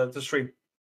the stream,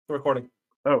 the recording?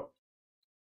 Oh.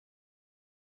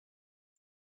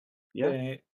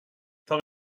 Yeah.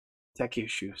 Tech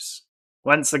issues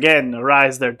once again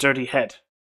arise their dirty head.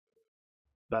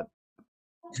 But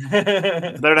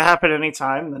if they're to happen any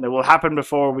time, then it will happen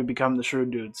before we become the shrewd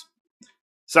dudes.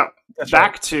 So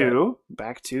back to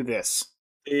this.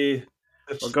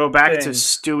 We'll go back to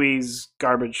Stewie's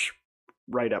garbage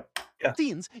write-up. Yeah.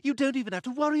 Scenes, you don't even have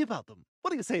to worry about them.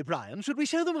 What do you say, Brian? Should we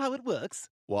show them how it works?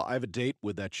 Well, I have a date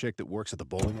with that chick that works at the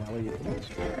bowling alley.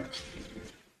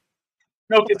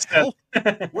 No, it's hell.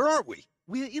 Where are we?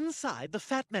 We're inside the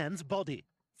fat man's body.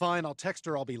 Fine, I'll text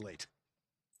her. I'll be late.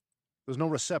 There's no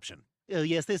reception. Oh,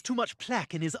 yes, there's too much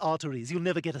plaque in his arteries. You'll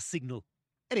never get a signal.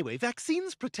 Anyway,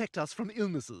 vaccines protect us from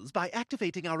illnesses by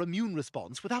activating our immune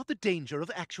response without the danger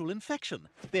of actual infection,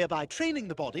 thereby training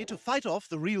the body to fight off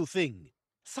the real thing.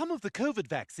 Some of the COVID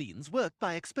vaccines work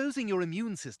by exposing your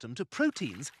immune system to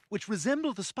proteins which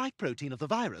resemble the spike protein of the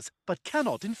virus, but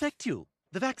cannot infect you.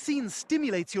 The vaccine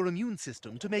stimulates your immune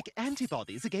system to make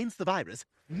antibodies against the virus,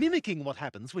 mimicking what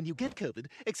happens when you get COVID,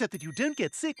 except that you don't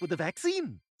get sick with the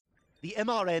vaccine. The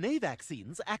mRNA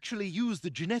vaccines actually use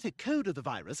the genetic code of the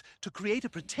virus to create a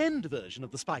pretend version of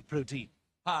the spike protein.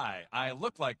 Hi, I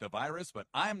look like the virus, but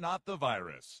I'm not the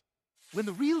virus. When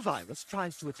the real virus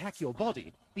tries to attack your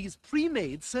body, these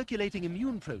pre-made circulating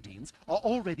immune proteins are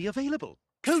already available,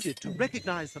 coded to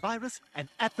recognize the virus and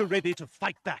at the ready to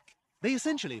fight back. They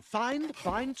essentially find,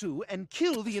 bind to, and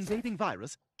kill the invading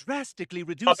virus, drastically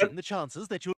reducing the chances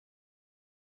that you'll...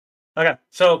 Okay,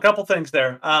 so a couple things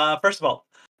there. First of all,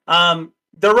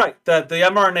 they're right that the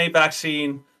mRNA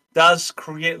vaccine does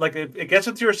create, like, it gets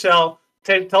into your cell,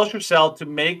 tells your cell to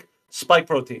make spike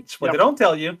proteins. What they don't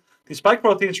tell you, these spike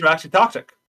proteins are actually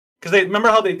toxic. Because they remember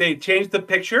how they changed the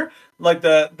picture? Like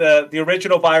the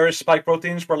original virus spike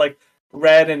proteins were like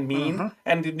red and mean,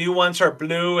 and the new ones are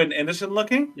blue and innocent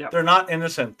looking. They're not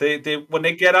innocent. They when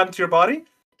they get onto your body,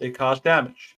 they cause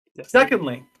damage.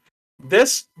 Secondly,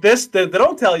 this they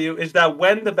don't tell you is that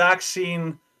when the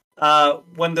vaccine,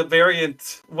 when the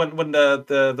variant, when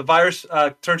the virus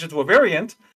turns into a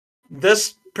variant,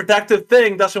 this protective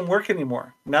thing doesn't work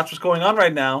anymore. And that's what's going on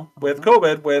right now with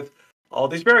COVID, with all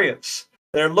these variants.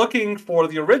 They're looking for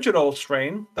the original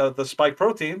strain, the spike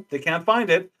protein. They can't find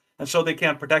it, and so they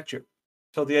can't protect you.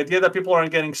 So the idea that people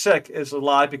aren't getting sick is a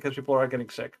lie because people are getting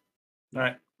sick. All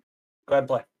right. Go ahead and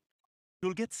play.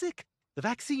 You'll get sick. The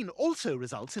vaccine also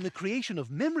results in the creation of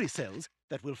memory cells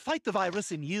that will fight the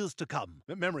virus in years to come.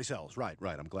 Memory cells, right.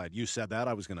 I'm glad you said that.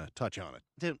 I was going to touch on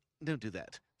it. Don't do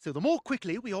that. So the more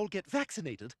quickly we all get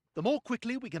vaccinated, the more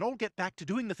quickly we can all get back to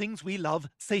doing the things we love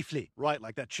safely. Right,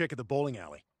 like that chick at the bowling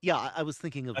alley. Yeah, I was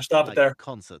thinking of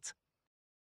concerts.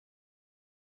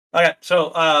 Okay,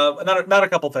 so not a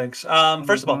couple things.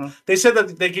 First of all, they said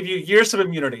that they give you years of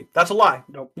immunity. That's a lie.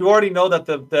 Nope. You already know that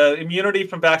the immunity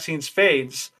from vaccines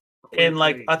fades in,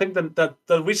 like, I think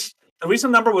the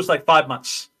recent number was like 5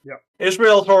 months. Yeah.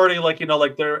 Israel's already, like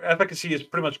their efficacy is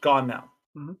pretty much gone now.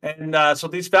 And so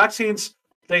these vaccines,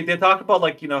 they talk about,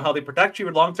 like, how they protect you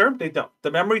long term. They don't.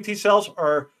 The memory T cells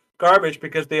are garbage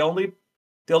because they only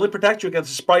protect you against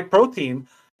the spike protein,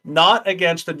 not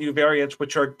against the new variants,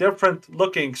 which are different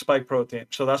looking spike protein.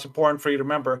 So that's important for you to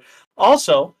remember.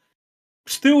 Also,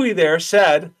 Stewie there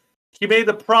said he made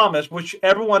the promise, which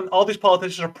all these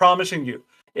politicians are promising you.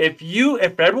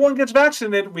 If everyone gets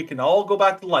vaccinated, we can all go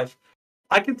back to life.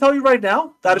 I can tell you right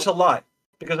now, that is a lie,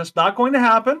 because it's not going to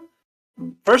happen.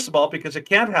 First of all, because it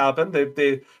can't happen.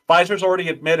 Pfizer's already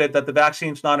admitted that the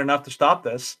vaccine's not enough to stop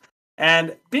this.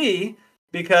 And B,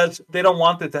 because they don't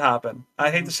want it to happen.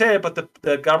 I hate to say it, but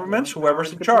the governments,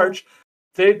 whoever's in charge,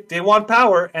 they want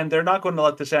power, and they're not going to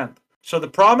let this end. So the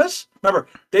promise, remember,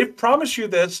 they've promised you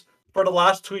this for the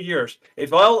last 2 years.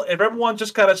 If everyone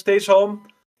just kind of stays home,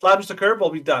 flattens the curve, we'll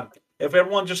be done. If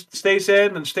everyone just stays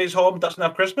in and stays home, doesn't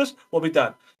have Christmas, we'll be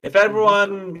done. If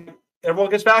everyone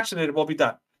gets vaccinated, we'll be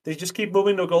done. They just keep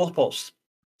moving the goalposts.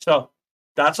 So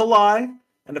that's a lie.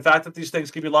 And the fact that these things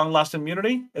give you long-lasting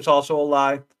immunity, it's also a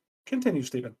lie. Continue,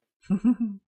 Stephen.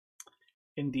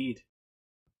 Indeed.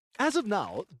 As of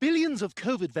now, billions of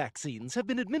COVID vaccines have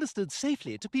been administered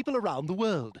safely to people around the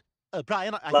world.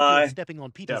 Brian, I think Lie. you're stepping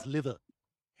on Peter's liver.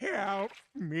 Help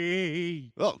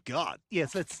me. Oh, God.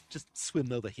 Yes, let's just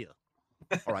swim over here.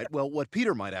 All right, well, what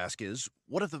Peter might ask is,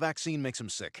 what if the vaccine makes him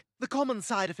sick? The common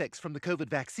side effects from the COVID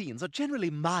vaccines are generally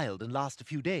mild and last a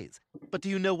few days. But do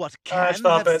you know what can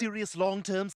stop have it. serious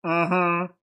long-term? Okay.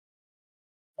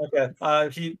 I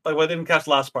didn't catch the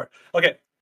last part. Okay.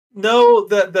 No,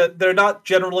 they're not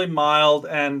generally mild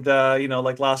and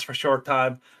last for a short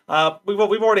time. We've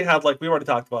already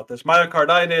talked about this.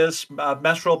 Myocarditis,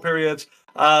 menstrual periods.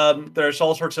 There's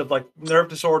all sorts of nerve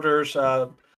disorders.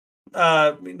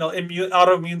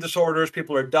 Autoimmune disorders.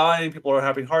 People are dying. People are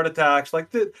having heart attacks.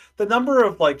 Like the number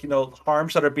of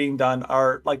harms that are being done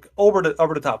are over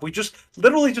the top. We just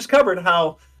literally just covered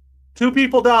how 2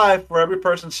 people die for every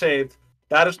person saved.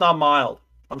 That is not mild.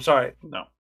 I'm sorry. No,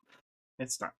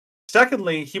 it's not.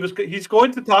 Secondly, he's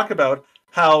going to talk about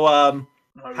how long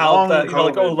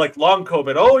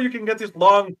COVID. Oh, you can get these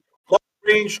long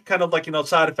range kind of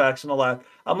side effects and all that.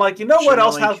 I'm like, what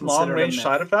else has long range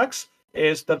side effects?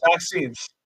 Is the vaccines.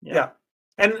 Yeah.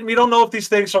 And we don't know if these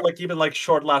things are even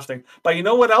short lasting. But you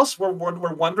know what else we're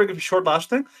wondering if it's short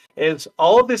lasting is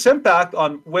all of this impact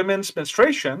on women's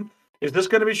menstruation. Is this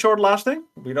going to be short lasting?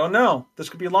 We don't know. This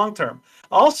could be long term.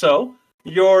 Also,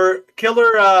 your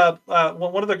killer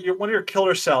one of your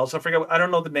killer cells, I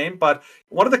don't know the name, but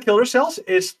one of the killer cells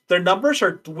is their numbers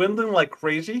are dwindling like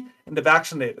crazy in the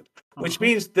vaccinated, which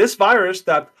means this virus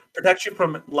that protects you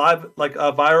from live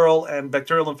viral and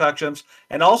bacterial infections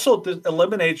and also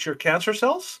eliminates your cancer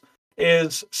cells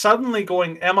is suddenly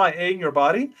going MIA in your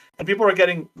body, and people are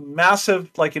getting massive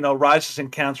rises in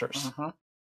cancers.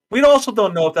 We also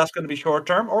don't know if that's going to be short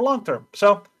term or long term.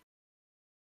 So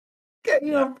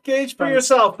gauge for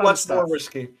yourself what's more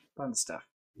risky. Fun stuff.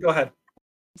 Go ahead.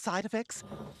 Side effects?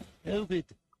 COVID.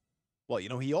 Well,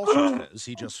 he also says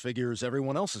he just figures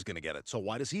everyone else is going to get it, so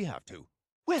why does he have to?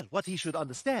 Well, what he should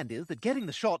understand is that getting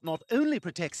the shot not only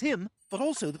protects him, but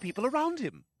also the people around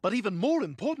him. But even more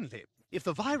importantly, if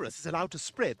the virus is allowed to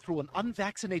spread through an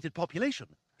unvaccinated population,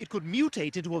 it could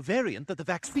mutate into a variant that the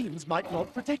vaccines might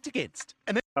not protect against.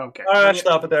 And then Okay. All right,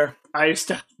 stop it there. I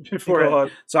stopped before.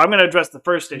 So I'm going to address the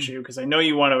first issue because I know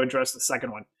you want to address the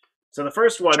second one. So the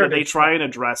first one that they try and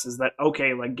address is that,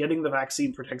 getting the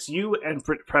vaccine protects you and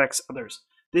protects others.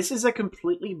 This is a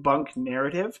completely bunk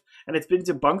narrative, and it's been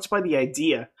debunked by the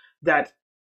idea that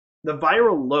the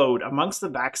viral load amongst the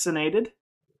vaccinated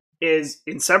is,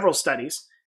 in several studies,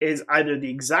 is either the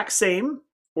exact same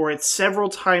or it's several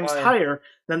times higher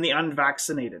than the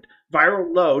unvaccinated.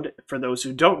 Viral load, for those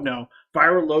who don't know,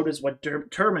 viral load is what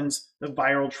determines the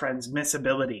viral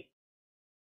transmissibility.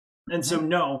 And so,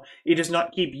 no, it does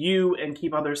not keep you and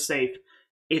keep others safe.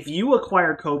 If you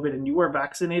acquire COVID and you are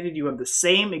vaccinated, you have the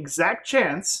same exact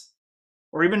chance,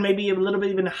 or even maybe a little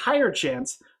bit even higher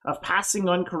chance, of passing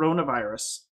on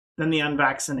coronavirus than the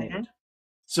unvaccinated.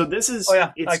 So this is,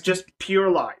 it's just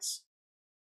pure lies.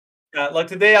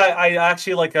 Today, I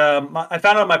actually I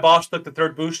found out my boss took the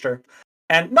 3rd booster,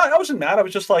 and no, I wasn't mad. I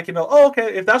was just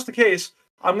okay, if that's the case,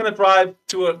 I'm going to drive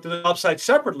to the job site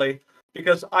separately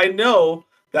because I know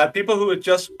that people who had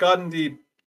just gotten the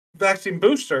vaccine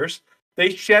boosters,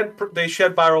 they shed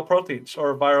viral proteins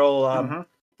or viral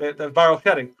the viral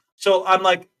shedding. So I'm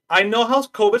I know how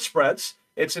COVID spreads.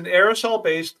 It's an aerosol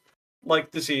based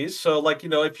disease. So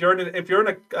if you're in a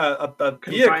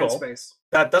vehicle space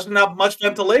that doesn't have much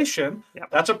ventilation,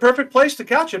 that's a perfect place to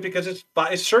catch it because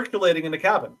it's circulating in the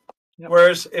cabin.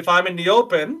 Whereas if I'm in the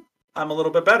open, I'm a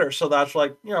little bit better. So that's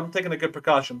I'm taking a good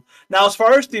precaution. Now, as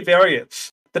far as the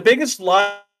variants, the biggest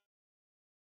lie,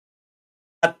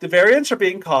 the variants are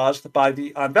being caused by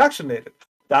the unvaccinated.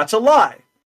 That's a lie.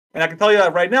 And I can tell you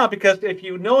that right now because if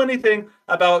you know anything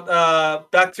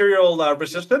about bacterial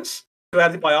resistance to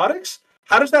antibiotics,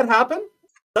 how does that happen?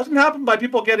 It doesn't happen by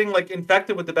people getting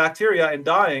infected with the bacteria and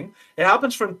dying. It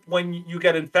happens from when you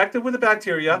get infected with the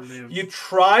bacteria, you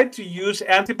try to use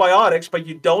antibiotics, but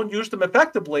you don't use them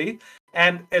effectively,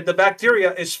 and the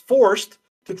bacteria is forced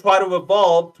to try to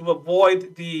evolve to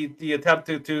avoid the attempt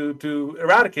to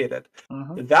eradicate it.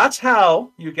 That's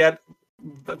how you get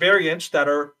variants that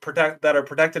are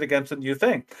protected against the new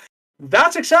thing.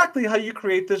 That's exactly how you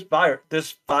create this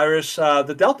virus,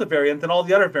 the Delta variant, and all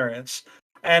the other variants.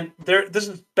 And this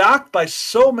is backed by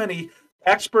so many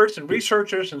experts and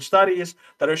researchers and studies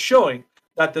that are showing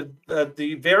that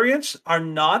the variants are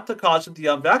not the cause of the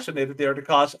unvaccinated; they are the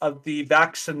cause of the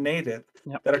vaccinated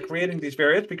that are creating these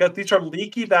variants because these are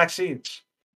leaky vaccines.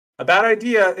 A bad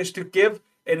idea is to give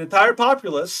an entire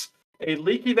populace a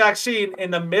leaky vaccine in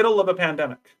the middle of a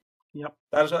pandemic. Yep.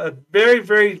 That is a very,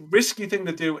 very risky thing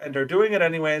to do, and they're doing it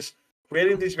anyways,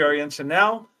 creating these variants. And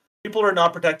now people are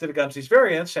not protected against these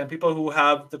variants, and people who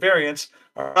have the variants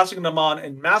are passing them on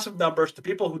in massive numbers to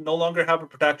people who no longer have a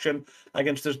protection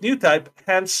against this new type.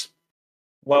 Hence,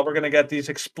 well, we're going to get these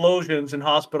explosions in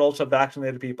hospitals of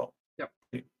vaccinated people. Yep.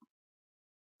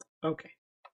 Okay.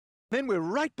 Then we're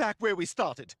right back where we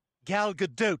started. Gal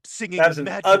Gadot singing That is an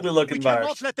Imagine. ugly-looking We virus.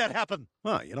 cannot let that happen.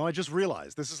 Huh, you know, I just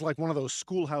realized this is like one of those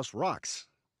schoolhouse rocks.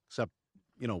 Except,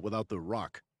 you know, without the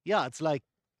rock. Yeah, it's like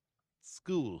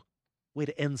school. Way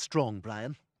to end strong,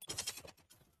 Brian.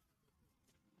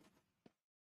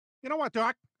 You know what,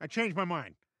 Doc? I changed my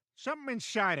mind. Something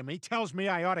inside of me tells me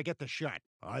I ought to get the shot.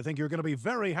 I think you're going to be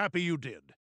very happy you did.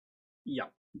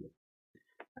 Yep.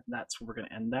 And that's where we're going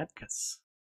to end that because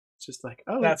it's just like,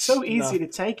 oh, That's it's so easy enough.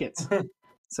 to take it.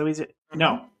 So easy.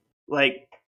 No. Like,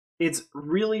 it's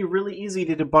really, really easy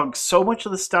to debunk so much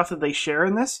of the stuff that they share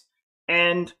in this.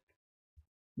 And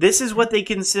this is what they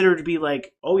consider to be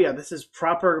like, oh yeah, this is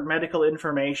proper medical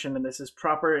information and this is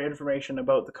proper information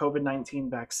about the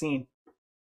COVID-19 vaccine.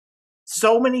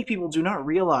 So many people do not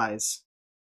realize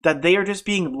that they are just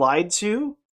being lied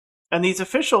to, and these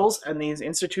officials and these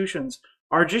institutions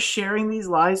are just sharing these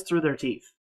lies through their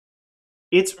teeth.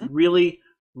 It's really,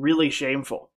 really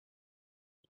shameful.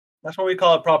 That's what we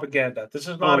call it, propaganda. This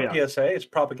is not Oh, a PSA; it's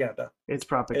propaganda. It's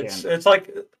propaganda. It's like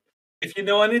if you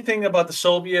know anything about the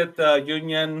Soviet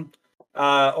Union,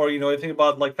 or you know anything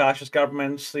about like fascist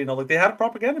governments, you know, like they had a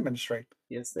propaganda ministry.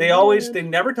 Yes, They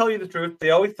never tell you the truth. They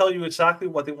always tell you exactly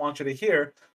what they want you to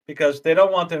hear because they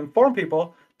don't want to inform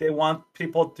people. They want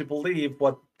people to believe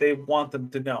what they want them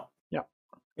to know. Yeah.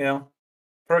 You know,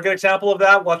 for a good example of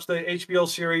that, watch the HBO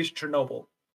series Chernobyl.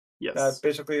 Yes. That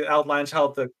basically outlines how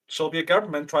the Soviet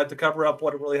government tried to cover up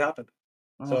what really happened.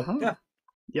 So, yeah.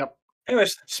 Yep.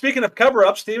 Anyways, speaking of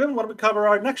cover-up, Stephen, why don't we cover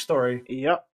our next story?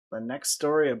 Yep. The next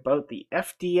story about the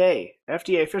FDA.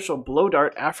 FDA official blow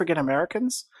dart African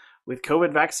Americans with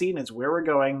COVID vaccine is where we're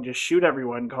going. Just shoot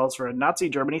everyone. Calls for a Nazi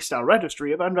Germany-style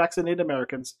registry of unvaccinated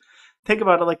Americans. Think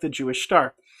about it like the Jewish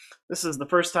Star. This is the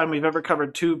first time we've ever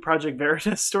covered two Project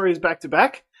Veritas stories back to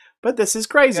back, but this is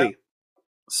crazy. Yeah.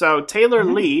 So Taylor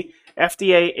Lee,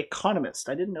 FDA economist.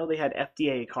 I didn't know they had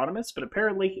FDA economists, but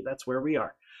apparently that's where we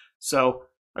are. So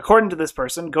according to this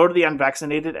person, go to the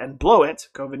unvaccinated and blow it,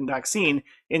 COVID vaccine,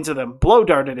 into them. Blow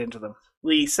dart it into them.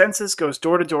 The census goes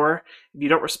door to door if you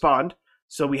don't respond.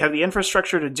 So we have the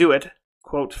infrastructure to do it.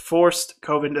 Quote, forced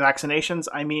COVID vaccinations.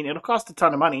 I mean, it'll cost a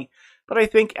ton of money. But I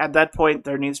think at that point,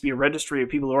 there needs to be a registry of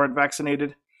people who aren't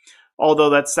vaccinated. Although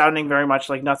that's sounding very much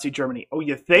like Nazi Germany. Oh,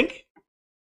 you think?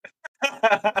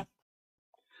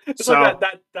 It's like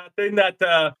that thing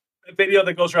that video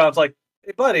that goes around. It's like,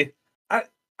 hey, buddy, are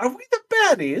we the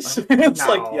baddies? It's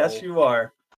like, yes, you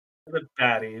are. The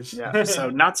baddies. Yeah. So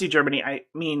Nazi Germany. I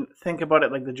mean, think about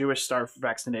it like the Jewish Star for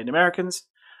vaccinated Americans.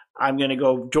 I'm going to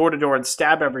go door to door and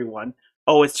stab everyone.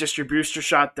 Oh, it's just your booster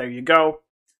shot. There you go.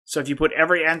 So if you put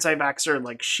every anti-vaxxer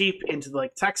like sheep into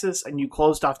like Texas and you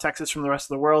closed off Texas from the rest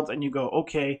of the world and you go,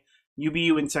 okay, you be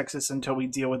you in Texas until we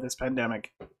deal with this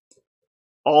pandemic.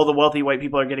 All the wealthy white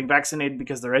people are getting vaccinated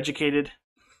because they're educated.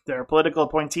 There are political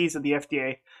appointees at the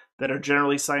FDA that are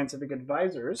generally scientific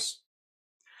advisors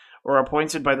or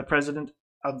appointed by the president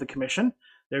of the commission.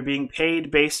 They're being paid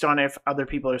based on if other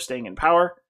people are staying in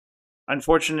power.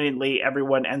 Unfortunately,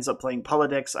 everyone ends up playing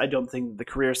politics. I don't think the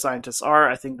career scientists are.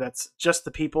 I think that's just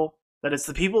the people. That it's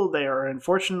the people they are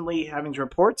unfortunately having to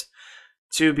report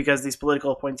to because these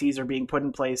political appointees are being put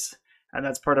in place. And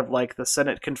that's part of like the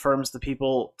Senate confirms the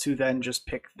people to then just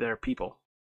pick their people.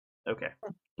 Okay.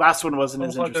 Last one wasn't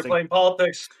as like interesting. they're playing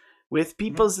politics With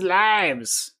people's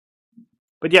lives.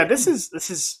 But yeah, this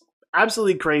is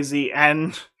absolutely crazy.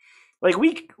 And like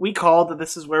we called that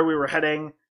this is where we were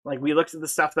heading. Like we looked at the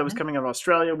stuff that was coming out of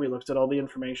Australia, we looked at all the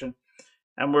information,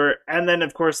 and then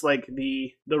of course like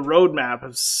the roadmap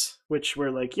of which we're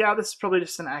like, yeah, this is probably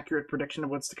just an accurate prediction of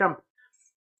what's to come.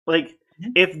 Like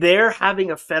if they're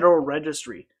having a federal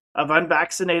registry of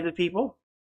unvaccinated people,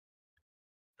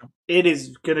 it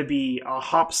is going to be a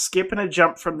hop, skip, and a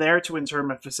jump from there to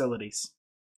internment facilities.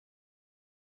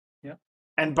 Yeah,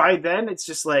 and by then it's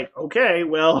just like, okay,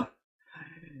 well.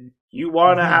 You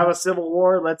want to have a civil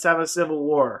war? Let's have a civil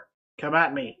war. Come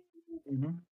at me.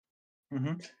 Mm-hmm.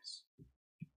 Mm-hmm.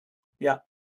 Yeah.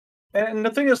 And the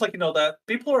thing is, like, that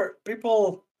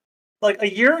people like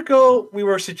a year ago, we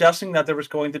were suggesting that there was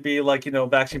going to be like,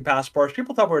 vaccine passports.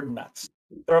 People thought we were nuts.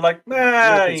 They're like,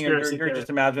 nah, you're just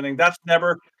imagining. That's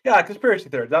never, conspiracy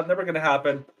theory. That's never going to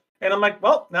happen. And I'm like,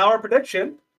 well, now our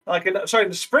prediction, like, in the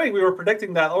spring, we were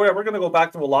predicting that, oh yeah, we're going to go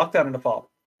back to a lockdown in the fall.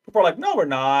 People are like, no, we're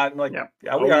not. And like, yeah,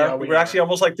 we are. We were actually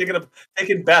almost like thinking of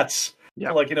taking bets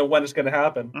for like, when it's going to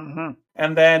happen. Mm-hmm.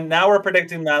 And then now we're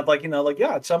predicting that, like,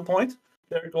 at some point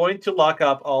they're going to lock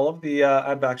up all of the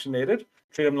unvaccinated,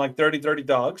 treat them like dirty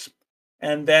dogs,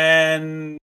 and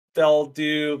then they'll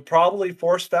do probably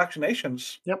forced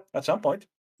vaccinations. Yep. At some point,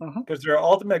 because their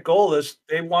ultimate goal is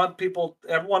they want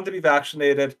everyone to be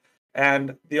vaccinated,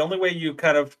 and the only way you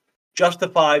kind of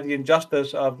justify the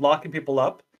injustice of locking people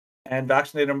up and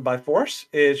vaccinate them by force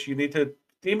is you need to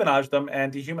demonize them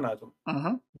and dehumanize them.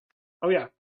 Mm-hmm. Oh yeah,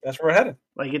 that's where we're headed.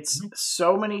 Like it's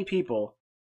so many people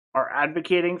are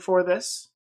advocating for this,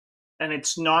 and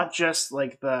it's not just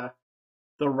like the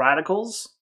radicals,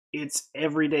 it's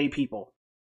everyday people.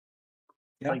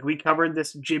 Yeah. Like we covered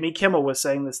this, Jimmy Kimmel was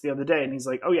saying this the other day, and he's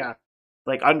like, oh yeah,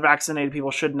 like unvaccinated people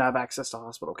shouldn't have access to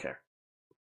hospital care.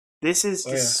 This is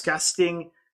disgusting,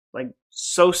 like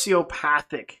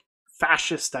sociopathic,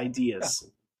 fascist ideas. Yeah.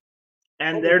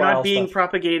 And they're not being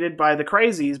propagated by the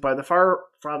crazies, by the far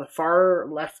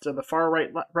left or the far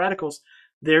right radicals.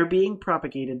 They're being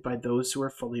propagated by those who are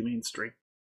fully mainstream.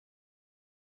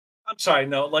 I'm sorry,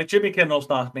 no, like Jimmy Kimmel's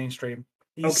not mainstream.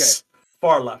 He's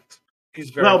far left. He's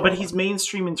very but he's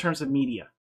mainstream in terms of media.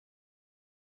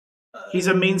 He's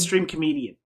a mainstream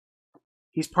comedian.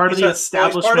 He's part of the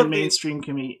establishment mainstream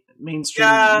mainstream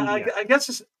media. I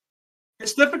guess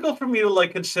it's difficult for me to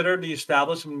like consider the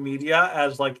establishment media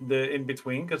as like the in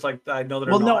between because like I know that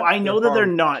they're not. I know that they're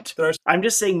not. I'm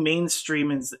just saying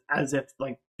mainstream is as if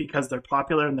like because they're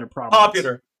popular and they're prominent.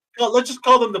 Popular. Well, let's just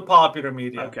call them the popular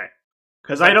media. Okay.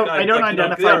 Because I don't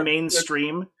identify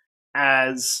mainstream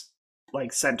as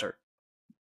like center.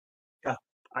 Yeah,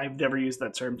 I've never used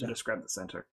that term to describe the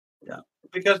center. Yeah,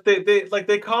 because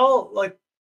they call like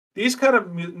these kind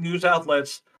of news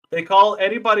outlets. They call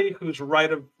anybody who's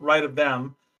right of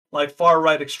them like far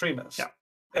right extremists. Yeah,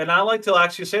 and I like to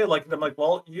actually say I'm like,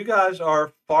 well, you guys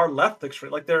are far left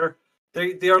extreme. Like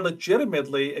they are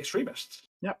legitimately extremists.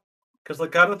 Yeah. Because the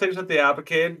kind of things that they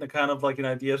advocate and the kind of like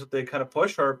ideas that they kind of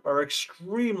push are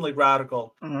extremely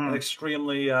radical and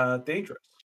extremely dangerous.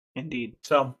 Indeed.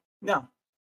 So yeah.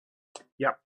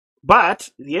 But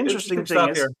the interesting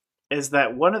thing is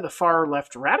that one of the far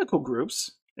left radical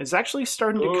groups is actually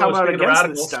starting to come out against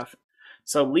this stuff.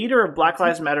 So leader of Black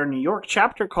Lives Matter New York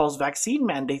chapter calls vaccine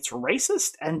mandates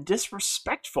racist and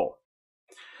disrespectful.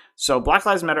 So Black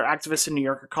Lives Matter activists in New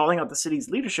York are calling out the city's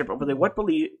leadership over what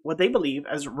they believe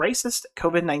as racist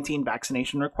COVID-19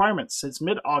 vaccination requirements. Since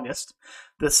mid-August,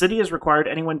 the city has required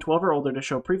anyone 12 or older to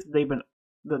show proof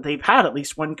that they've had at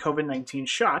least one COVID-19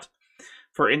 shot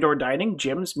for indoor dining,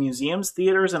 gyms, museums,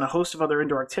 theaters, and a host of other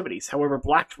indoor activities. However,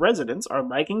 Black residents are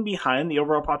lagging behind the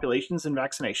overall populations in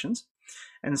vaccinations,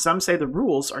 and some say the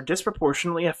rules are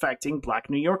disproportionately affecting Black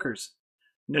New Yorkers.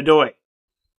 Nadoy.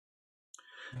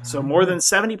 So more than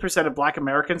 70% of Black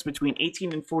Americans between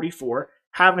 18 and 44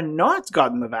 have not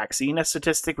gotten the vaccine, a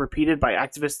statistic repeated by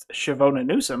activist Shavona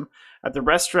Newsom at the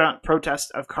restaurant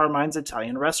protest of Carmine's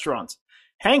Italian restaurants.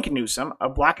 Hank Newsom, a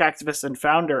Black activist and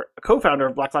co-founder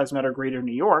of Black Lives Matter Greater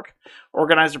New York,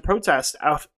 organized a protest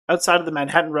outside of the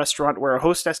Manhattan restaurant where a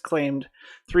hostess claimed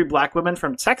 3 Black women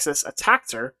from Texas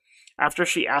attacked her after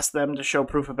she asked them to show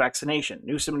proof of vaccination.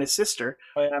 Newsom and his sister...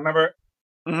 I remember...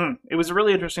 It was a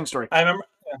really interesting story. I remember...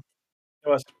 Yeah, it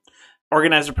was.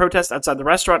 Organized a protest outside the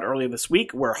restaurant earlier this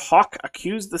week where Hawk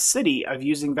accused the city of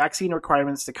using vaccine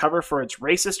requirements to cover for its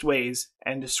racist ways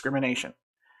and discrimination.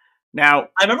 Now,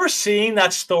 I remember seeing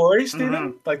that story,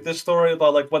 Stephen, like this story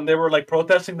about like when they were like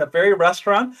protesting that very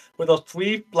restaurant where those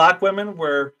 3 Black women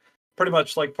were pretty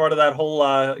much like part of that whole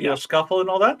scuffle and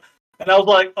all that. And I was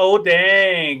like, oh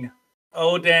dang,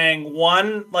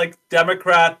 one like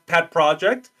Democrat pet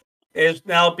project is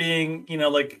now being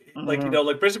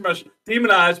pretty much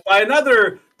demonized by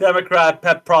another Democrat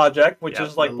pet project, which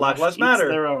is like Black Lives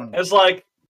Matter. It's like,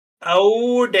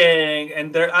 oh dang,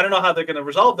 and I don't know how they're going to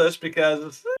resolve this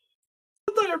because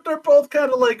they're both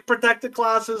kind of like protected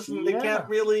classes, and they can't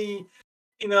really,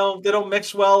 they don't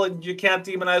mix well, and you can't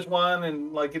demonize one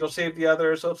and like save the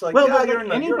other. So it's like,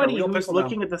 anybody who's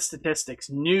looking at the statistics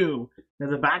knew that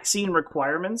the vaccine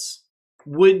requirements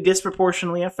would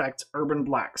disproportionately affect urban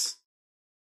Blacks.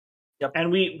 Yep.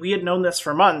 And we had known this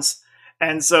for months,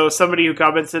 and so somebody who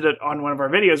commented it on one of our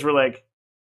videos were like,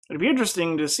 it'd be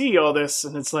interesting to see all this.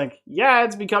 And it's like, yeah,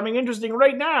 it's becoming interesting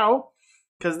right now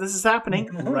because this is happening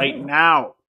right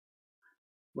now.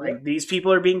 Like, these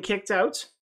people are being kicked out,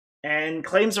 and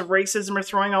claims of racism are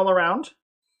throwing all around.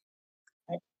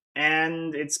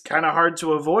 And it's kind of hard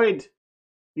to avoid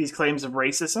these claims of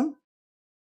racism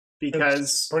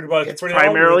because it's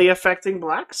primarily affecting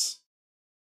blacks.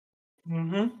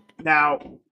 Mm-hmm. Now,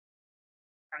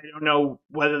 I don't know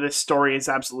whether this story is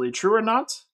absolutely true or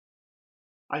not.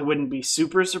 I wouldn't be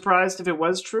super surprised if it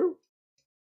was true.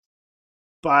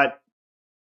 But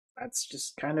that's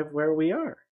just kind of where we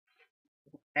are.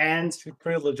 And it's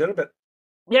pretty legitimate.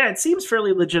 Yeah, it seems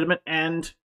fairly legitimate,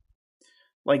 and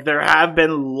like there have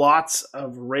been lots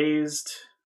of raised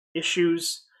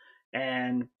issues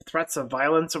and threats of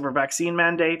violence over vaccine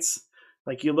mandates.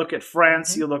 Like you look at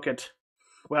France, you look at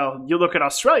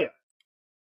Australia.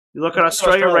 You look at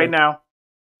Australia right now,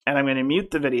 and I'm going to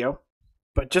mute the video,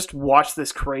 but just watch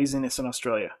this craziness in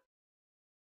Australia.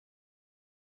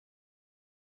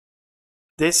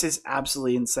 This is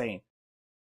absolutely insane.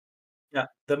 Yeah,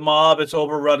 the mob is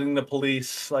overrunning the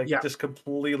police, just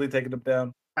completely taking them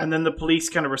down. And then the police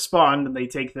kind of respond, and they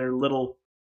take their little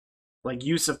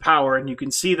use of power, and you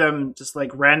can see them just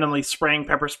randomly spraying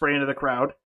pepper spray into the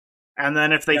crowd. And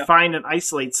then if they find and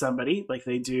isolate somebody, like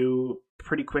they do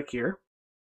pretty quick here,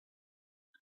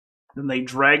 then they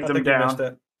drag them down. You missed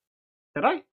it. Did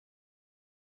I?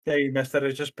 Yeah, you missed it.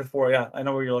 It's just before. Yeah, I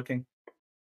know where you're looking.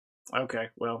 Okay,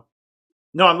 well.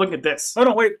 No, I'm looking at this. Oh,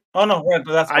 no, wait. Oh, no, right.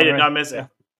 I did not miss it.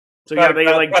 So, they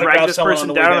drag this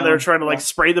person down, and they're trying to,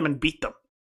 spray them and beat them.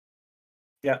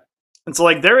 Yeah. And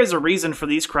so, there is a reason for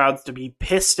these crowds to be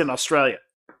pissed in Australia.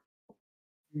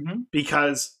 Mm-hmm.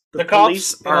 Because the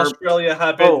police in Australia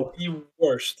have been the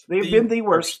worst. They've been the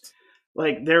worst.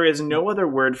 There is no other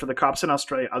word for the cops in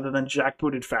Australia other than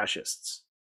jackbooted fascists.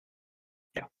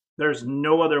 Yeah. There's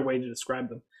no other way to describe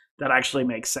them that actually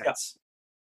makes sense. Yeah.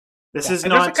 This is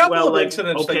not,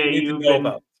 okay, you've been...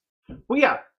 About. Well,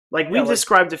 yeah. We've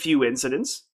described a few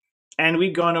incidents, and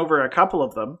we've gone over a couple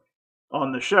of them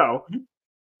on the show,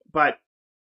 but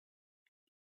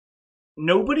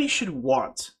nobody should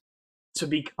want to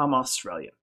become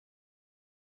Australian.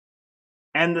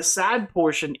 And the sad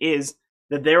portion is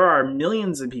that there are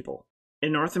millions of people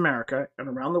in North America and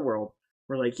around the world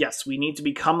who are yes, we need to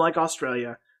become like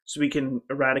Australia so we can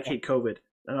eradicate COVID.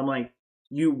 And I'm like,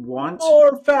 you want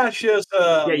more fascism?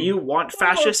 Yeah, you want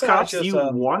fascist cops? You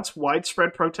want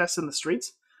widespread protests in the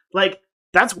streets?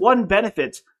 That's one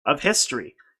benefit of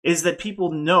history, is that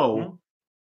people know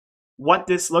what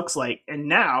this looks like. And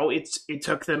now it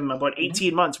took them about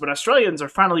 18 months, but Australians are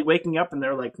finally waking up and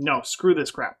they're like, no, screw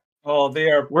this crap. Oh,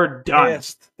 we're done.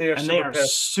 Pissed. They are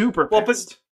super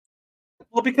pissed.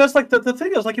 Well, because the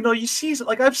thing is, you see,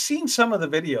 I've seen some of the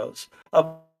videos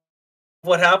of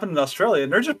what happened in Australia,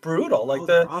 and they're just brutal.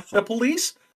 The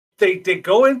police, they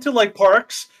go into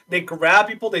parks, they grab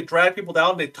people, they drag people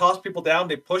down, they toss people down,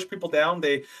 they push people down,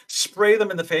 they spray them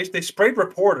in the face. They sprayed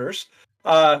reporters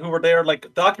who were there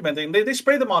documenting. They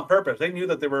sprayed them on purpose. They knew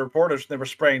that they were reporters and they were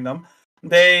spraying them.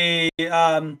 They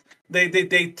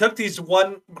took these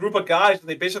one group of guys and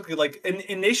they basically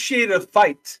initiated a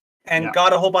fight and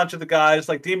got a whole bunch of the guys,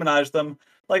 demonized them.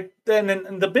 And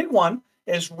the big one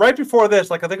is right before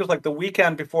this, I think it was the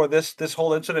weekend before this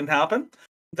whole incident happened.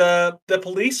 The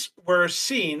police were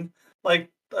seen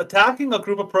attacking a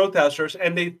group of protesters,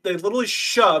 and they literally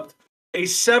shoved a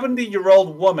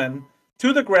 70-year-old woman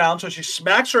to the ground, so she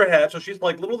smacks her head, so she's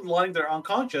literally lying there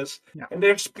unconscious, and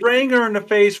they're spraying her in the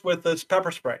face with this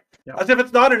pepper spray, as if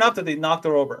it's not enough that they knocked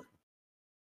her over.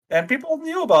 And people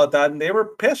knew about that, and they were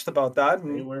pissed about that,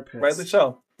 and they were pissed. Rightly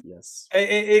so. Yes.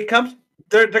 It comes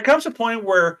there comes a point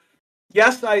where,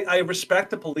 yes, I respect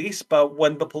the police, but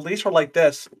when the police are like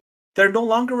this, they're no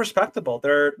longer respectable.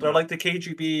 They're like the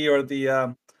KGB or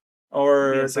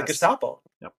the Gestapo.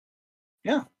 Yep.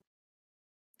 Yeah.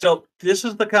 So this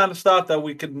is the kind of stuff that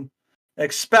we can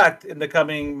expect in the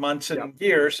coming months and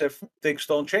years if things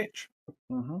don't change.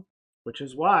 Mm-hmm. Which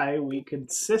is why we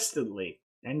consistently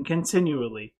and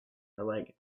continually are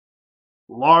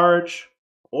large,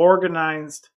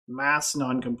 organized, mass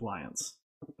non-compliance.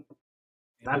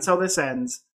 That's how this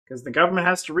ends, because the government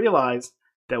has to realize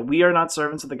that we are not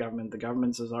servants of the government. The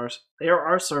government is ours. They are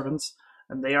our servants,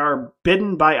 and they are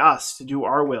bidden by us to do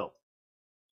our will.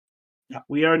 Yeah.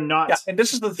 We are not and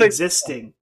this is the thing.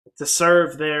 Existing to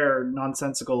serve their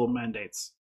nonsensical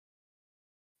mandates.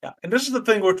 Yeah, and this is the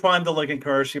thing we're trying to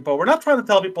encourage people. We're not trying to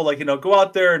tell people go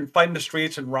out there and fight in the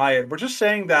streets and riot. We're just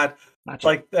saying that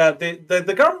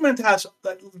the government has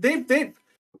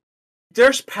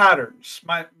there's patterns.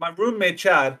 My roommate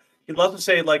Chad, he loves to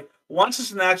say once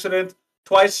it's an accident,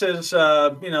 twice is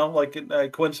like a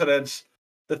coincidence.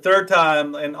 The third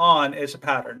time and on is a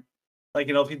pattern. Like,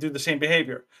 if you do the same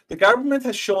behavior, the government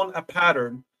has shown a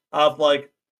pattern of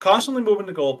like constantly moving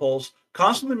the goalposts,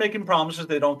 constantly making promises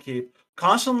they don't keep,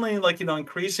 constantly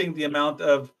increasing the amount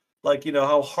of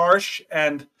how harsh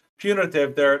and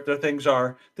punitive their things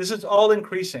are. This is all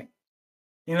increasing.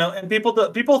 And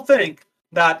people think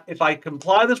that if I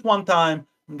comply this one time,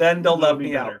 then they'll It'll let be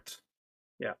me better. out.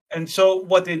 Yeah. And so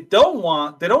what they don't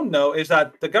know is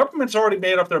that the government's already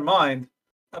made up their mind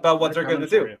about what they're going to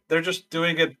do. They're just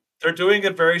doing it. They're doing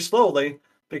it very slowly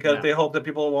because they hope that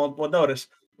people won't notice.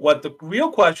 What the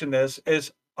real question is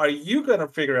are you going to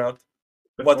figure out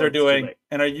what they're doing,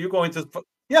 and are you going to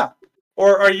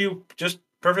or are you just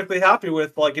perfectly happy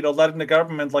with letting the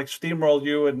government steamroll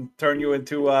you and turn you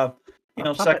into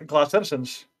second class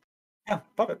citizens? Yeah,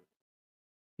 puppet.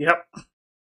 Yep.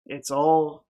 It's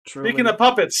all truly, speaking of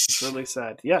puppets, truly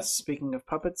sad. Yes, speaking of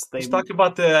puppets, let's talk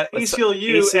about the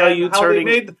ACLU and how they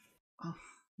made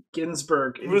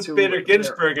Ginsburg Ruth Bader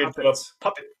Ginsburg into a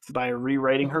puppet by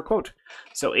rewriting her quote.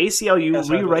 So ACLU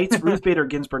rewrites Ruth Bader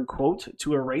Ginsburg quote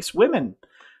to erase women.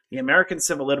 The American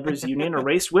Civil Liberties Union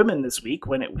erased women this week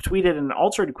when it tweeted an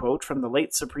altered quote from the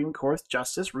late Supreme Court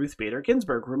Justice Ruth Bader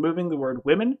Ginsburg, removing the word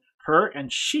women, her,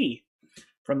 and she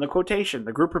from the quotation.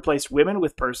 The group replaced women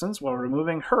with persons while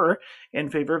removing her in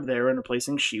favor of their and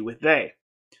replacing she with they.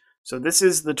 So this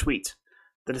is the tweet.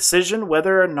 The decision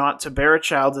whether or not to bear a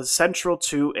child is central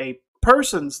to a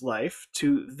person's life,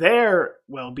 to their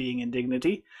well-being and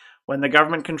dignity. When the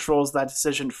government controls that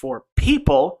decision for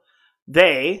people,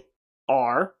 they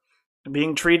are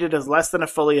being treated as less than a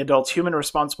fully adult human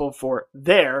responsible for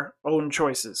their own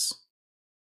choices.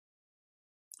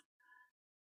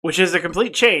 Which is a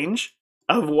complete change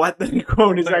of what the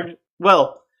quote is actually.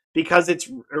 Well, because it's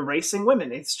erasing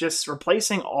women. It's just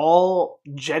replacing all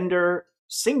gender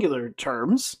singular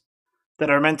terms that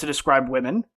are meant to describe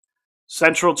women,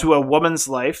 central to a woman's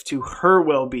life, to her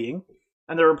well-being,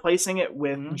 and they're replacing it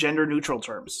with gender-neutral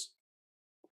terms.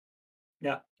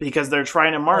 Yeah. Because they're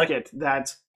trying to market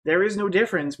that there is no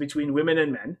difference between women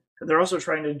and men. They're also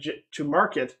trying to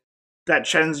market that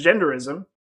transgenderism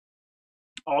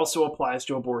also applies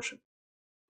to abortion.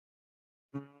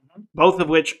 Both of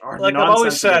which are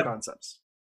nonsensical concepts.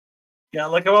 Yeah,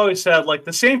 like I've always said,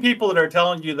 the same people that are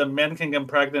telling you that men can get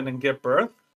pregnant and give birth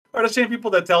are the same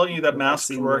people that tell you that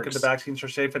masks work and the vaccines are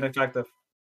safe and effective.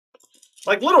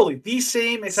 Literally, these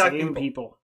same exact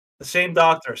people. The same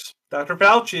doctors. Dr.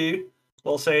 Fauci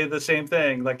will say the same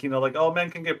thing. Oh, men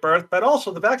can give birth, but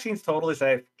also the vaccine's totally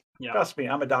safe. Yeah. Trust me,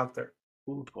 I'm a doctor.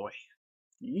 Oh, boy.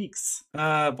 Yeeks.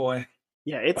 Boy.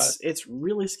 Yeah, it's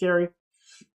really scary.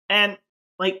 And,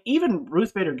 even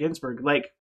Ruth Bader Ginsburg,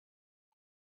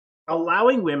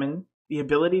 allowing women the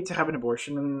ability to have an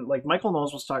abortion, and Michael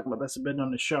Knowles was talking about this a bit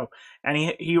on his show,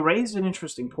 and he raised an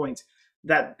interesting point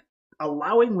that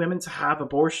allowing women to have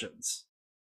abortions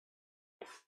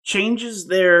changes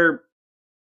their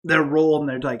role in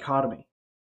their dichotomy,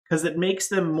 because it makes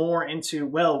them more into,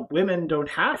 well, women don't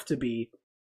have to be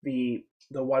the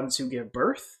ones who give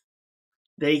birth.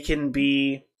 They can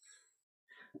be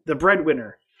the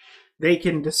breadwinner. They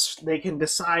can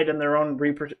decide on their own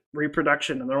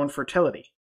reproduction and their own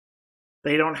fertility.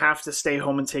 They don't have to stay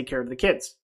home and take care of the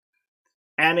kids.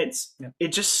 And it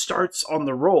just starts on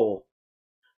the role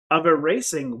of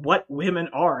erasing what women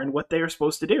are and what they are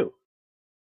supposed to do.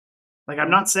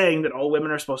 I'm not saying that all women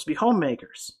are supposed to be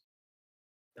homemakers.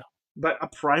 No. But a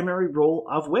primary role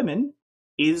of women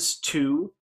is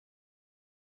to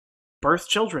birth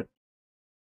children.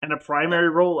 And a primary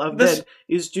role of men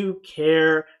is to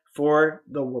care for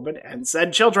the woman and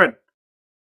said children.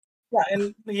 Yeah,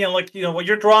 and what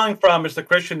you're drawing from is the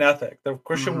Christian ethic, the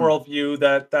Christian worldview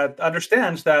that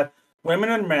understands that women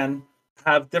and men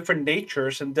have different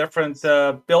natures and different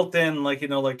built-in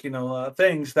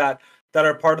things that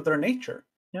are part of their nature.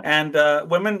 Yep. And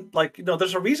women,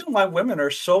 there's a reason why women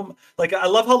are so I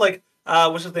love how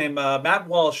what's his name? Matt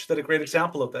Walsh did a great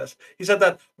example of this. He said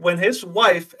that when his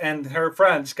wife and her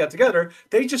friends get together,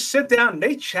 they just sit down and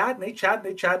they chat and they chat and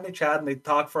they chat and they chat and they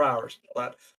talk for hours.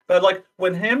 But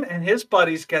when him and his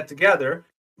buddies get together,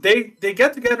 they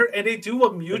get together and they do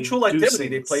a mutual activity.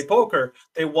 They play poker,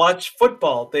 they watch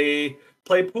football, they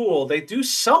play pool, they do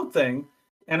something,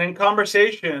 and in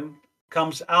conversation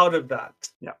comes out of that.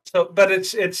 Yeah. So, but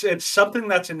it's something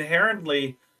that's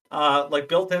inherently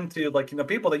built into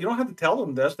people that you don't have to tell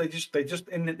them this. They just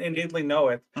innately know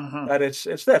it. That it's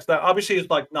this. That obviously is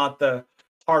not the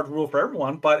hard rule for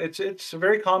everyone, but it's a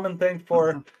very common thing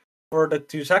for the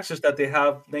two sexes that they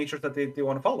have natures that they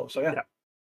want to follow. So yeah.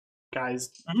 Guys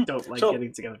don't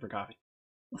getting together for coffee.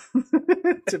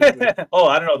 Typically. Oh,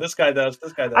 I don't know. This guy does.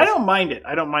 This guy does. I don't mind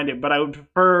it. But I would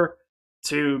prefer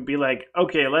to be like,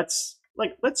 okay, let's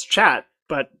chat,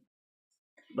 but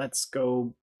let's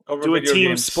go Over do a video team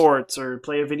games. sports or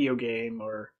play a video game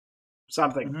or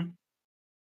something. Mm-hmm.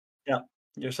 Yeah,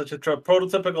 you're such a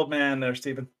prototypical man there,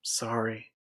 Stephen.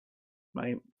 Sorry,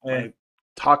 my Hey.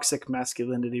 toxic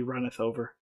masculinity runneth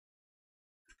over.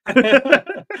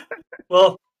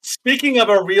 Well, speaking of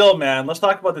a real man, let's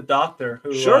talk about the doctor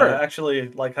who Sure.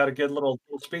 actually had a good little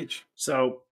speech.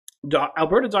 So,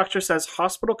 Alberta doctor says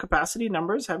hospital capacity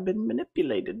numbers have been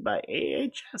manipulated by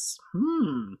AHS.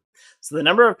 So the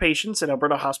number of patients in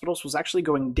Alberta hospitals was actually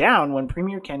going down when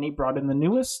Premier Kenney brought in the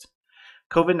newest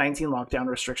COVID-19 lockdown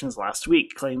restrictions last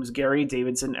week, claims Gary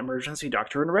Davidson, emergency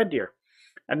doctor in Red Deer.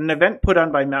 At an event put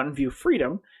on by Mountain View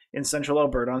Freedom in central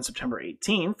Alberta on September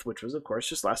 18th, which was, of course,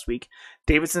 just last week,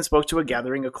 Davidson spoke to a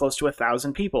gathering of close to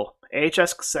 1,000 people.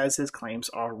 AHS says his claims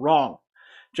are wrong.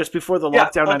 Just before the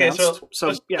lockdown announced...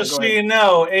 So you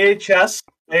know, AHS,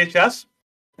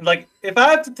 like, if I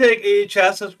have to take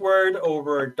AHS's word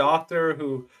over a doctor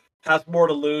who has more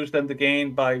to lose than to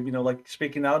gain by,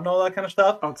 speaking out and all that kind of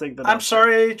stuff, I'll take that. I'm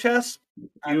sorry, AHS.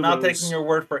 I'm not lose. taking your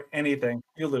word for anything.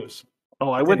 You lose.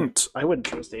 Oh, I wouldn't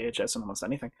trust AHS in almost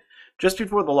anything. Just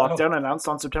before the lockdown announced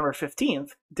on September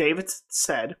 15th, David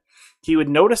said he would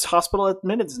notice hospital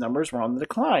admittance numbers were on the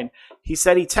decline. He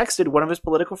said he texted one of his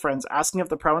political friends asking if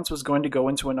the province was going to go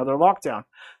into another lockdown.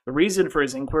 The reason for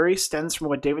his inquiry stems from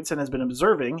what Davidson has been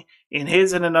observing in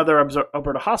his and another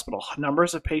Alberta hospital.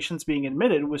 Numbers of patients being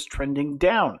admitted was trending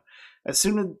down. As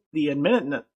soon as the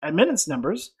admittance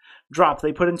numbers dropped,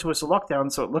 they put into us a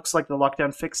lockdown, so it looks like the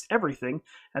lockdown fixed everything,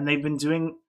 and they've been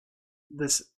doing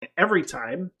this every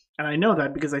time, and I know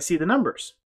that because I see the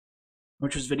numbers,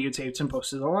 which was videotaped and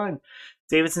posted online.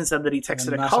 Davidson said that he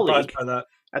texted a colleague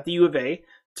at the U of A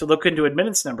to look into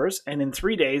admittance numbers, and in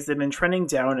 3 days they've been trending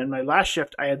down, and my last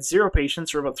shift I had 0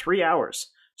 patients for about 3 hours.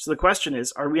 So the question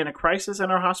is, are we in a crisis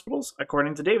in our hospitals?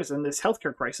 According to Davidson, this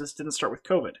healthcare crisis didn't start with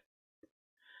COVID.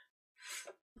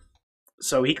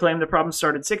 So he claimed the problem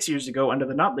started 6 years ago under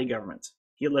the Notley government.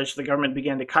 He alleged the government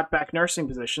began to cut back nursing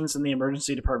positions in the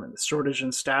emergency department. The shortage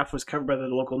in staff was covered by the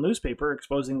local newspaper,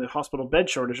 exposing the hospital bed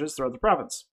shortages throughout the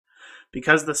province.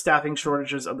 Because of the staffing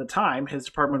shortages of the time, his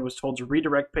department was told to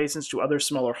redirect patients to other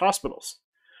smaller hospitals.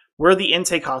 We're the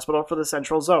intake hospital for the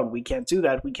Central Zone. We can't do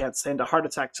that. We can't send a heart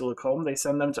attack to Lacombe. They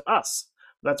send them to us.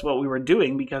 That's what we were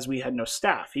doing because we had no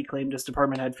staff. He claimed his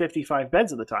department had 55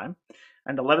 beds at the time.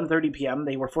 And at 11:30 p.m.,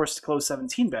 they were forced to close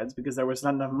 17 beds because there was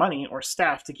not enough money or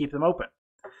staff to keep them open.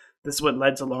 This is what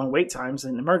led to long wait times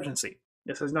in emergency.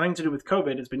 This has nothing to do with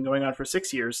COVID. It's been going on for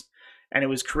 6 years, and it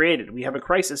was created. We have a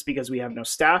crisis because we have no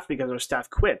staff, because our staff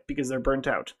quit, because they're burnt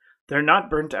out. They're not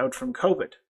burnt out from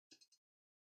COVID.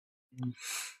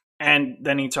 And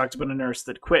then he talked about a nurse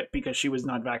that quit because she was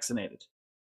not vaccinated.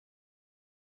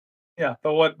 Yeah,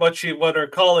 but what her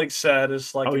colleague said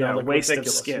is like, waste ridiculous.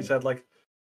 of skin. She said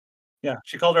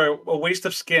she called her a waste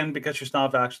of skin because she's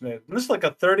not vaccinated. And this is like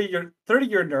a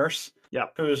 30-year nurse. Yeah.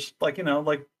 Who's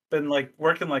been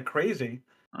working like crazy,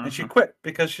 and she quit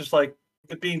because she's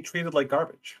being treated like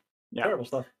garbage. Yeah. Terrible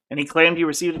stuff. And he claimed he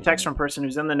received a text from a person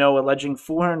who's in the know alleging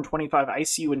 425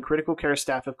 ICU and critical care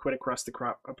staff have quit across the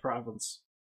province.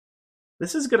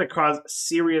 This is going to cause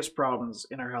serious problems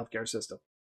in our healthcare system.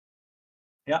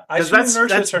 Yeah, that's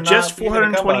just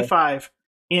 425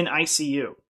 in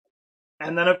ICU.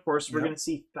 And then, of course, we're going to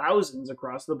see thousands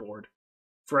across the board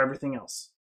for everything else.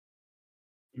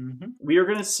 Mm-hmm. We are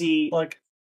going to see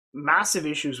massive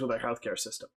issues with our healthcare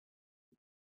system.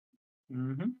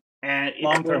 Mm-hmm. And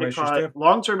it's going to cause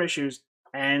long-term issues.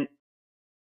 And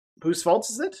whose fault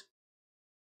is it?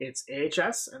 It's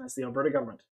AHS and it's the Alberta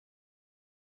government.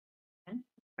 Mm-hmm.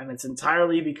 And it's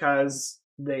entirely because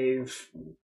they've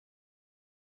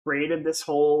created this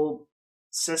whole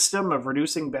system of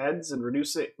reducing beds and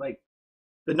reducing,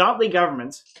 the Notley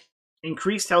government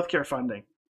increased healthcare funding,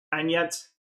 and yet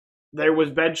there was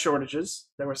bed shortages,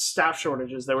 there was staff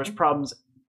shortages, there was problems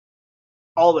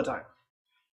all the time.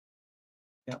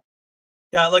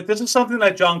 Yeah, this is something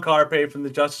that John Carpe from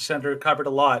the Justice Center covered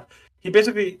a lot. He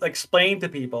basically explained to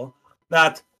people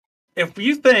that if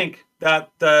you think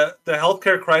that the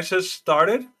healthcare crisis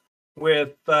started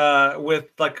with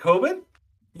COVID,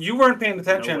 you weren't paying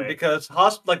attention because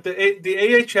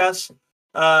the AHS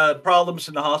problems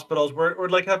in the hospitals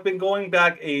have been going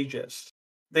back ages.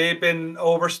 They've been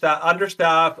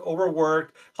understaffed,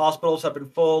 overworked. Hospitals have been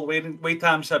full. Wait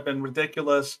times have been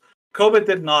ridiculous. COVID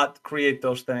did not create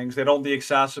those things. It only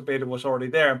exacerbated what's already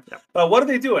there. Yeah. But what are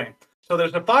they doing? So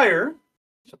there's a fire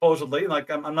supposedly. Like,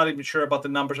 I'm not even sure about the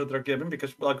numbers that they're given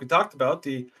because, like we talked about,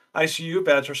 the ICU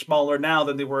beds are smaller now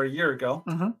than they were a year ago.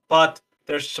 But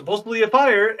there's supposedly a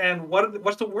fire, and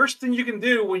what's the worst thing you can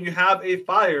do when you have a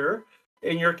fire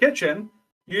in your kitchen?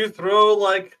 You throw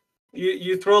like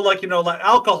like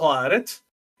alcohol at it,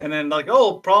 and then like,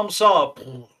 oh, problem solved.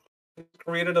 It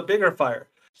created a bigger fire.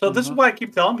 So this is why I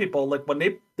keep telling people, like, when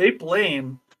they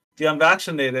blame the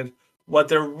unvaccinated, what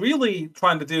they're really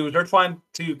trying to do is they're trying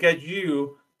to get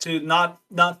you to not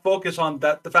focus on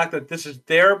the fact that this is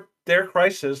their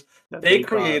crisis that they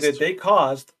created, they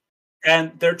caused,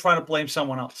 and they're trying to blame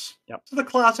someone else. Yep. This is a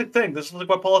classic thing. This is like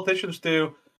what politicians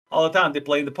do all the time. They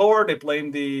blame the poor, they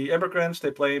blame the immigrants, they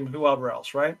blame whoever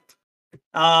else, right?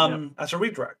 As a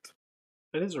redirect.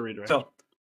 It is a redirect. So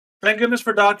thank goodness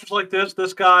for doctors like this.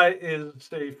 This guy is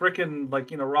a freaking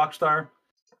rock star.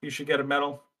 You should get a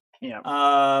medal. Yeah.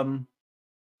 And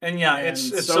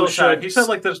it's so sad. He said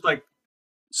like this, like.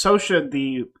 So should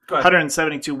the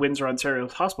 172 Windsor, Ontario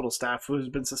hospital staff who has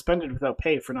been suspended without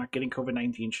pay for not getting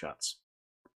COVID-19 shots.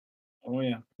 Oh,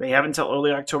 yeah. They have until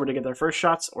early October to get their first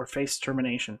shots or face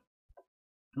termination.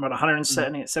 About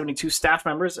 172 staff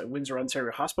members at Windsor,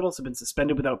 Ontario hospitals have been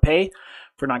suspended without pay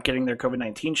for not getting their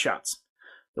COVID-19 shots.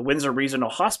 The Windsor Regional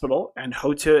Hospital and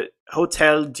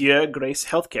Hotel Dieu Grace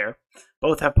Healthcare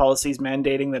both have policies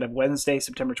mandating that of Wednesday,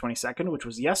 September 22nd, which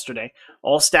was yesterday,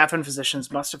 all staff and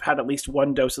physicians must have had at least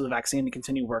one dose of the vaccine to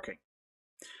continue working.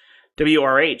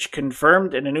 WRH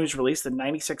confirmed in a news release that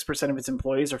 96% of its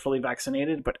employees are fully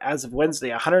vaccinated, but as of Wednesday,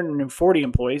 140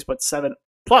 employees,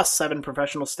 plus 7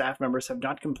 professional staff members have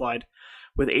not complied,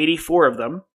 with 84 of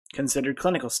them considered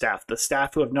clinical staff. The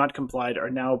staff who have not complied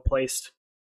are now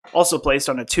also placed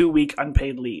on a 2-week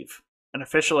unpaid leave. An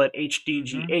official at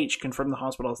HDGH confirmed the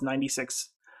hospital's 96%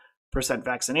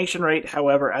 vaccination rate.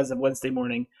 However, as of Wednesday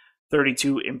morning,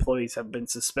 32 employees have been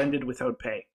suspended without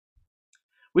pay.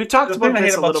 We've talked about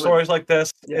this a little bit. Stories like this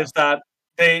is that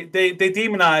they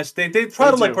demonize, they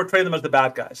try to like portray them as the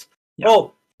bad guys. Yeah.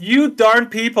 Oh, you darn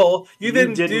people, you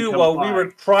didn't do what we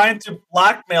were trying to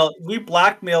blackmail. We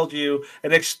blackmailed you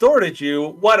and extorted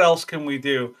you. What else can we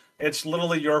do? It's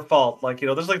literally your fault. Like,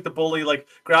 this is like the bully, like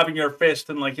grabbing your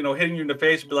fist and like, hitting you in the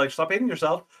face and be like, stop hitting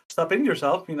yourself. Stop hitting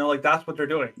yourself. Like that's what they're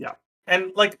doing. Yeah.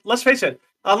 And like, let's face it,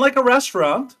 unlike a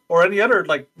restaurant or any other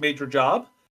like major job,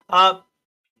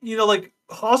 like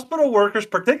hospital workers,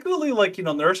 particularly like,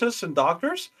 nurses and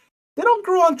doctors, they don't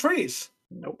grow on trees.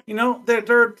 Nope. They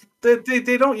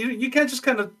don't, you can't just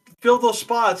kind of fill those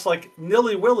spots like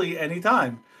nilly-willy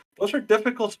anytime. Those are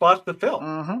difficult spots to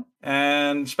fill.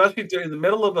 And especially during the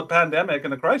middle of a pandemic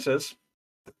and a crisis,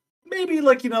 maybe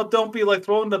like, don't be like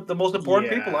throwing the most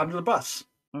important people under the bus.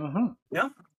 Yeah.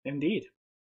 Indeed.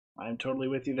 I'm totally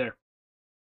with you there.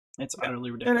 It's utterly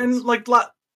ridiculous. And like,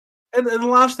 and the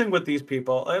last thing with these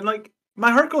people, and like, my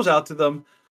heart goes out to them.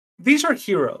 These are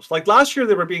heroes. Like last year,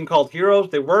 they were being called heroes.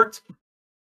 They worked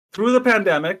through the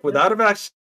pandemic without a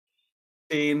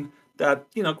vaccine. That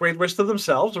great risk to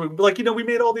themselves. Like we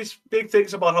made all these big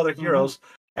things about how they're heroes,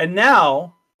 and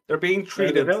now they're being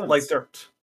treated like dirt.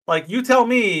 Like you tell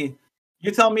me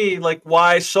like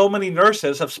why so many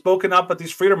nurses have spoken up at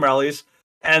these freedom rallies,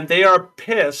 and they are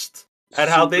pissed at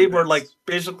how they were like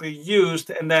basically used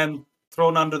and then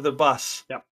thrown under the bus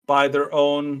by their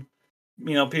own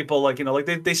people. Like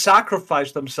like they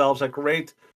sacrificed themselves at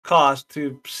great cost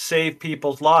to save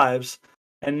people's lives.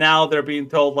 And now they're being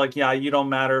told, like, yeah, you don't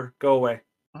matter. Go away.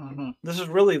 This is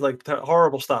really, like,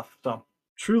 horrible stuff. So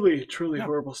Truly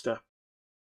horrible stuff.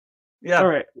 Yeah. All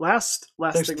right. Last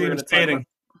thing we're going to talk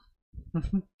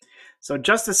about. So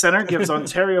Justice Centre gives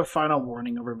Ontario final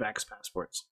warning over vax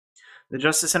passports. The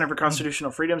Justice Centre for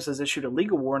Constitutional Freedoms has issued a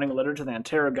legal warning letter to the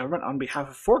Ontario government on behalf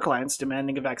of 4 clients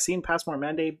demanding a vaccine passport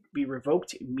mandate be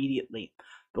revoked immediately.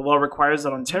 The law requires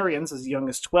that Ontarians as young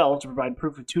as 12 to provide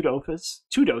proof of 2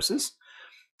 doses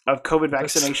of COVID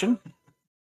vaccination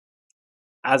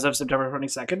as of September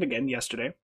 22nd, again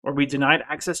yesterday, or be denied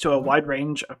access to a wide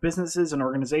range of businesses and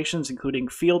organizations, including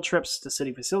field trips to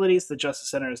city facilities. The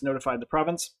Justice Centre has notified the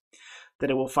province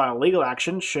that it will file legal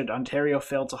action should Ontario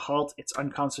fail to halt its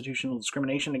unconstitutional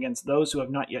discrimination against those who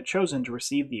have not yet chosen to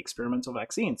receive the experimental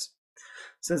vaccines.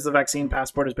 Since the vaccine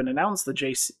passport has been announced, the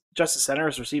Justice Centre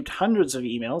has received hundreds of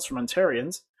emails from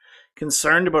Ontarians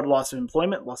concerned about loss of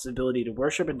employment, loss of ability to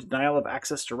worship, and denial of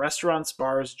access to restaurants,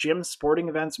 bars, gyms, sporting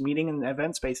events, meeting and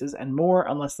event spaces, and more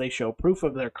unless they show proof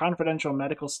of their confidential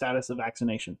medical status of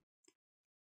vaccination.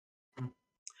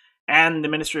 And the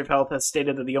Ministry of Health has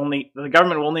stated that the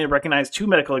government will only recognize 2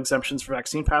 medical exemptions for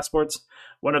vaccine passports,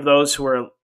 one for those who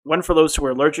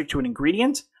are allergic to an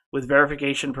ingredient, with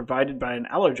verification provided by an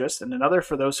allergist, and another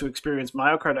for those who experience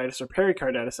myocarditis or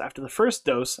pericarditis after the first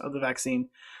dose of the vaccine.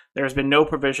 There has been no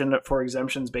provision for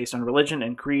exemptions based on religion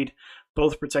and creed,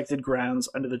 both protected grounds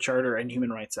under the Charter and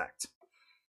Human Rights Act.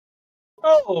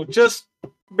 Oh, just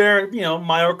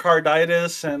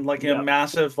myocarditis and a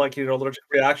massive allergic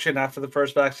reaction after the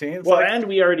first vaccine. It's and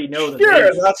we already know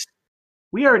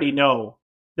we already know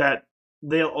that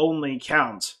they'll only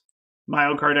count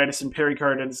myocarditis and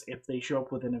pericarditis if they show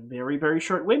up within a very, very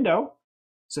short window.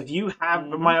 So if you have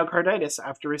myocarditis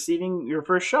after receiving your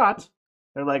first shot,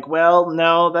 they're like, well,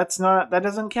 no, that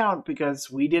doesn't count because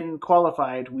we didn't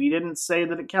qualify it. We didn't say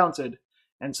that it counted.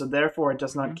 And so therefore it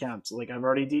does not count. So, I've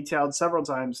already detailed several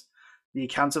times the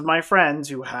accounts of my friends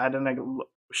who had an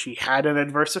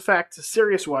adverse effect, a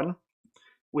serious one,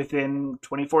 within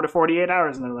 24 to 48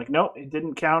 hours. And they're like, no, it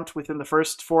didn't count within the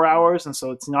first 4 hours. And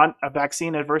so it's not a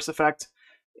vaccine adverse effect.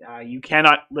 You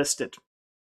cannot list it.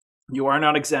 You are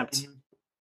not exempt.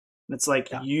 It's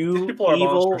you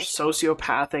evil,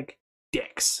 sociopathic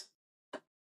dicks.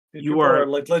 You are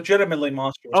legitimately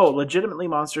monsters. Oh, legitimately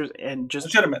monsters, and just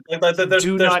legitimate. There's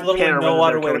literally no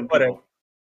other way to put it.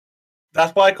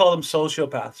 That's why I call them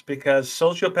sociopaths, because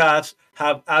sociopaths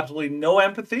have absolutely no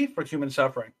empathy for human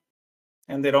suffering,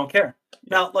 and they don't care.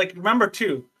 Now, remember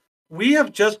too, we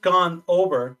have just gone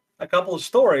over a couple of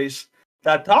stories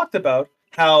that talked about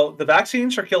how the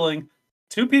vaccines are killing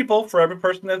 2 people for every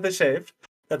person that they save,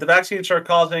 that the vaccines are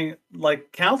causing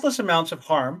countless amounts of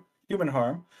harm, human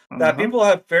harm, that people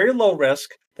have very low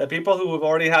risk, that people who have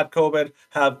already had COVID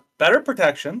have better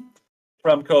protection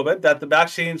from COVID, that the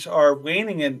vaccines are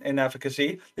waning in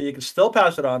efficacy, that you can still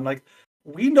pass it on.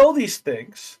 We know these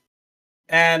things,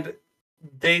 and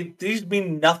these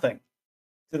mean nothing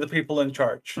to the people in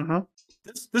charge.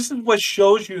 This is what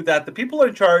shows you that the people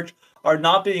in charge are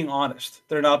not being honest.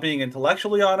 They're not being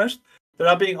intellectually honest. They're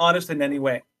not being honest in any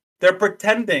way. They're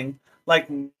pretending like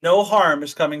no harm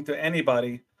is coming to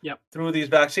anybody through these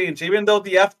vaccines, even though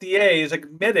the FDA is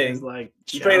admitting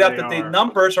straight up that the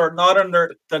numbers are not on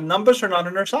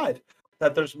their side.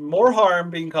 That there's more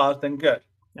harm being caused than good.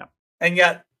 And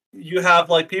yet you have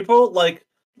people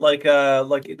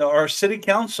our city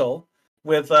council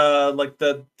with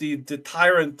the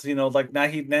tyrant,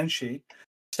 Naheed Nenshi,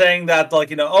 saying that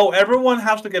everyone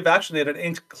has to get vaccinated,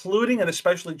 including and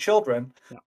especially children,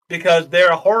 because they're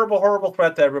a horrible, horrible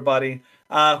threat to everybody.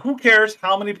 Who cares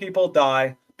how many people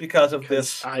die because of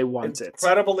this? I want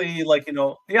incredibly,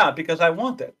 because I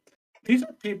want it. These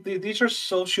are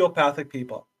sociopathic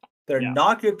people. They're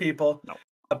not good people. No.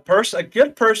 A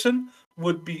good person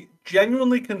would be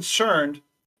genuinely concerned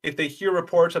if they hear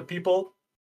reports of people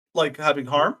having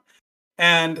harm,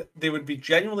 and they would be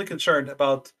genuinely concerned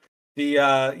about the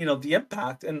the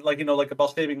impact and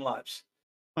about saving lives.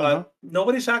 But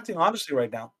nobody's acting honestly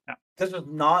right now. This is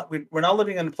not. We're not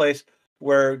living in a place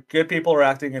where good people are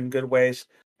acting in good ways,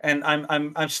 and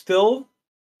I'm still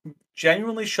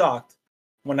genuinely shocked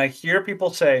when I hear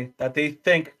people say that they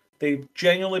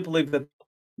genuinely believe that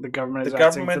the government is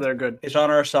acting for their good, is on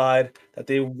our side, that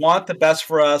they want the best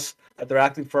for us, that they're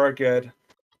acting for our good.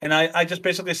 And I just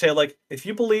basically say, if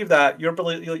you believe that, you're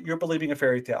believing a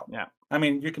fairy tale. Yeah. I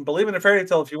mean, you can believe in a fairy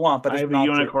tale if you want, but I it's have not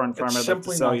a unicorn true. farm It's I'd like to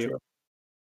simply sell not you. true.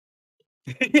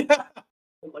 Yeah,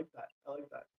 I like that.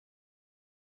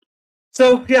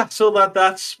 So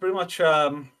that's pretty much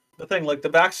the thing. The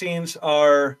vaccines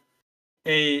are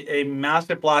a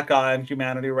massive black eye on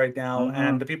humanity right now,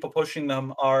 and the people pushing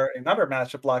them are another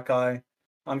massive black eye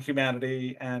on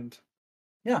humanity. And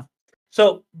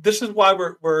so this is why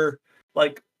we're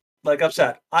like I've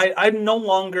said, I'm no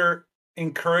longer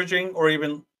encouraging or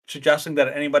even suggesting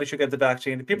that anybody should get the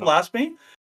vaccine. If people ask me,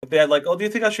 if they're oh, do you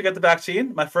think I should get the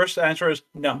vaccine? My first answer is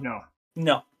no.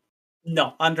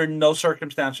 Under no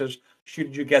circumstances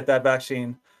should you get that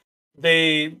vaccine.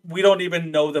 We don't even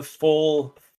know the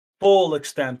full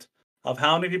extent of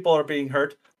how many people are being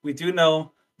hurt. We do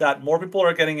know that more people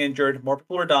are getting injured, more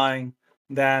people are dying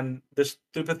than this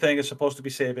stupid thing is supposed to be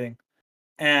saving.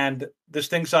 And this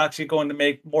thing's actually going to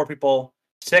make more people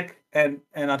sick and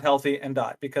unhealthy and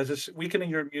die because it's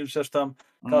weakening your immune system,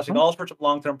 causing all sorts of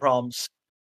long-term problems.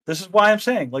 This is why I'm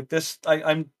saying this.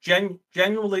 I'm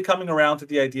genuinely coming around to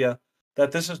the idea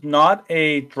that this is not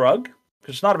a drug,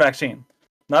 because it's not a vaccine,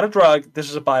 not a drug. This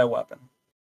is a bioweapon.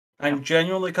 I'm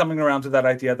genuinely coming around to that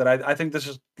idea that I think this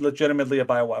is legitimately a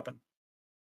bioweapon,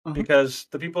 because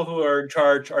the people who are in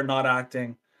charge are not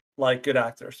acting like good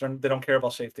actors. They don't care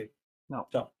about safety. No,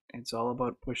 so it's all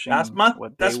about pushing. That's my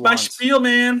want. spiel,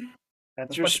 man.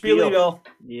 That's your spiel.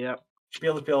 Yep.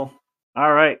 Spiel.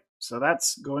 All right, so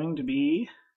that's going to be,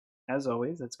 as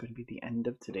always, that's going to be the end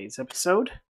of today's episode.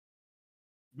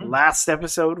 last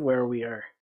episode where we are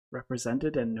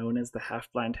represented and known as the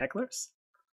half-blind hecklers.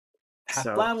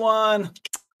 Half-blind one.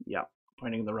 Yeah,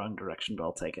 pointing in the wrong direction, but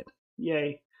I'll take it.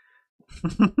 Yay.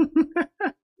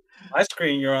 My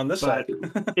screen, you're on this But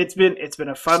side. it's been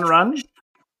a fun run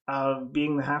of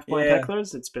being the half-blind Yeah.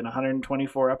 hecklers. It's been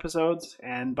 124 episodes,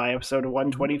 and by episode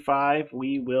 125,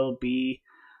 we will be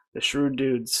the Shrewd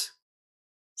Dudes.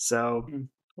 So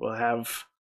we'll have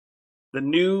the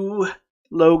new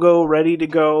logo ready to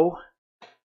go,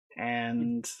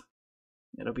 and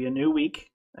it'll be a new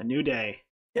week, a new day.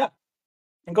 Yeah.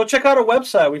 And go check out our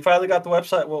website. We finally got the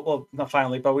website. Well, not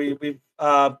finally, but we've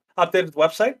updated the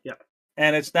website. Yeah.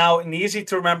 And it's now an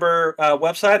easy-to-remember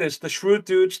website. It's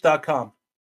theshrewddudes.com.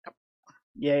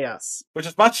 Yes. Which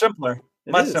is much simpler.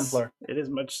 Simpler. It is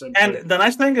much simpler. And the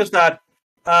nice thing is that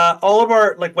all of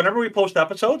our, like, whenever we post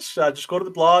episodes, just go to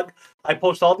the blog. I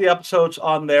post all the episodes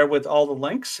on there with all the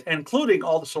links, including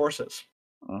all the sources.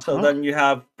 So then you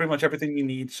have pretty much everything you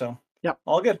need. So, yep.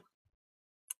 All good.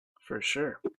 For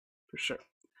sure. For sure.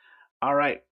 All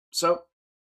right. So,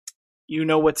 you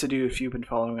know what to do if you've been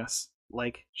following us.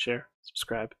 Like, share,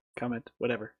 subscribe, comment,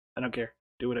 whatever. I don't care.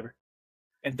 Do whatever.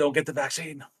 And don't get the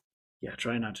vaccine. Yeah,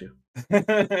 try not to.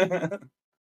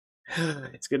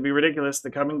 It's going to be ridiculous.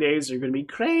 The coming days are going to be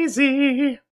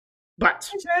crazy.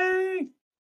 But,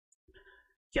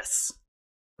 yes.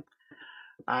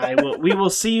 We will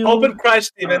see you. Open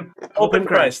Christ, Stephen. Open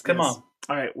Christ. Come yes. on.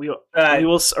 All right. We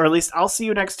will, or at least I'll see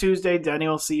you next Tuesday. Danny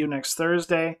will see you next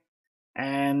Thursday.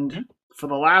 And for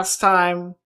the last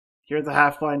time, here at the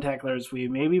Half-Blind Hecklers, we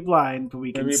may be blind, but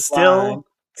we can still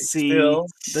see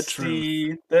the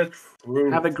truth.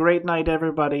 Have a great night,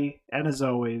 everybody. And as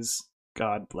always,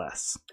 God bless.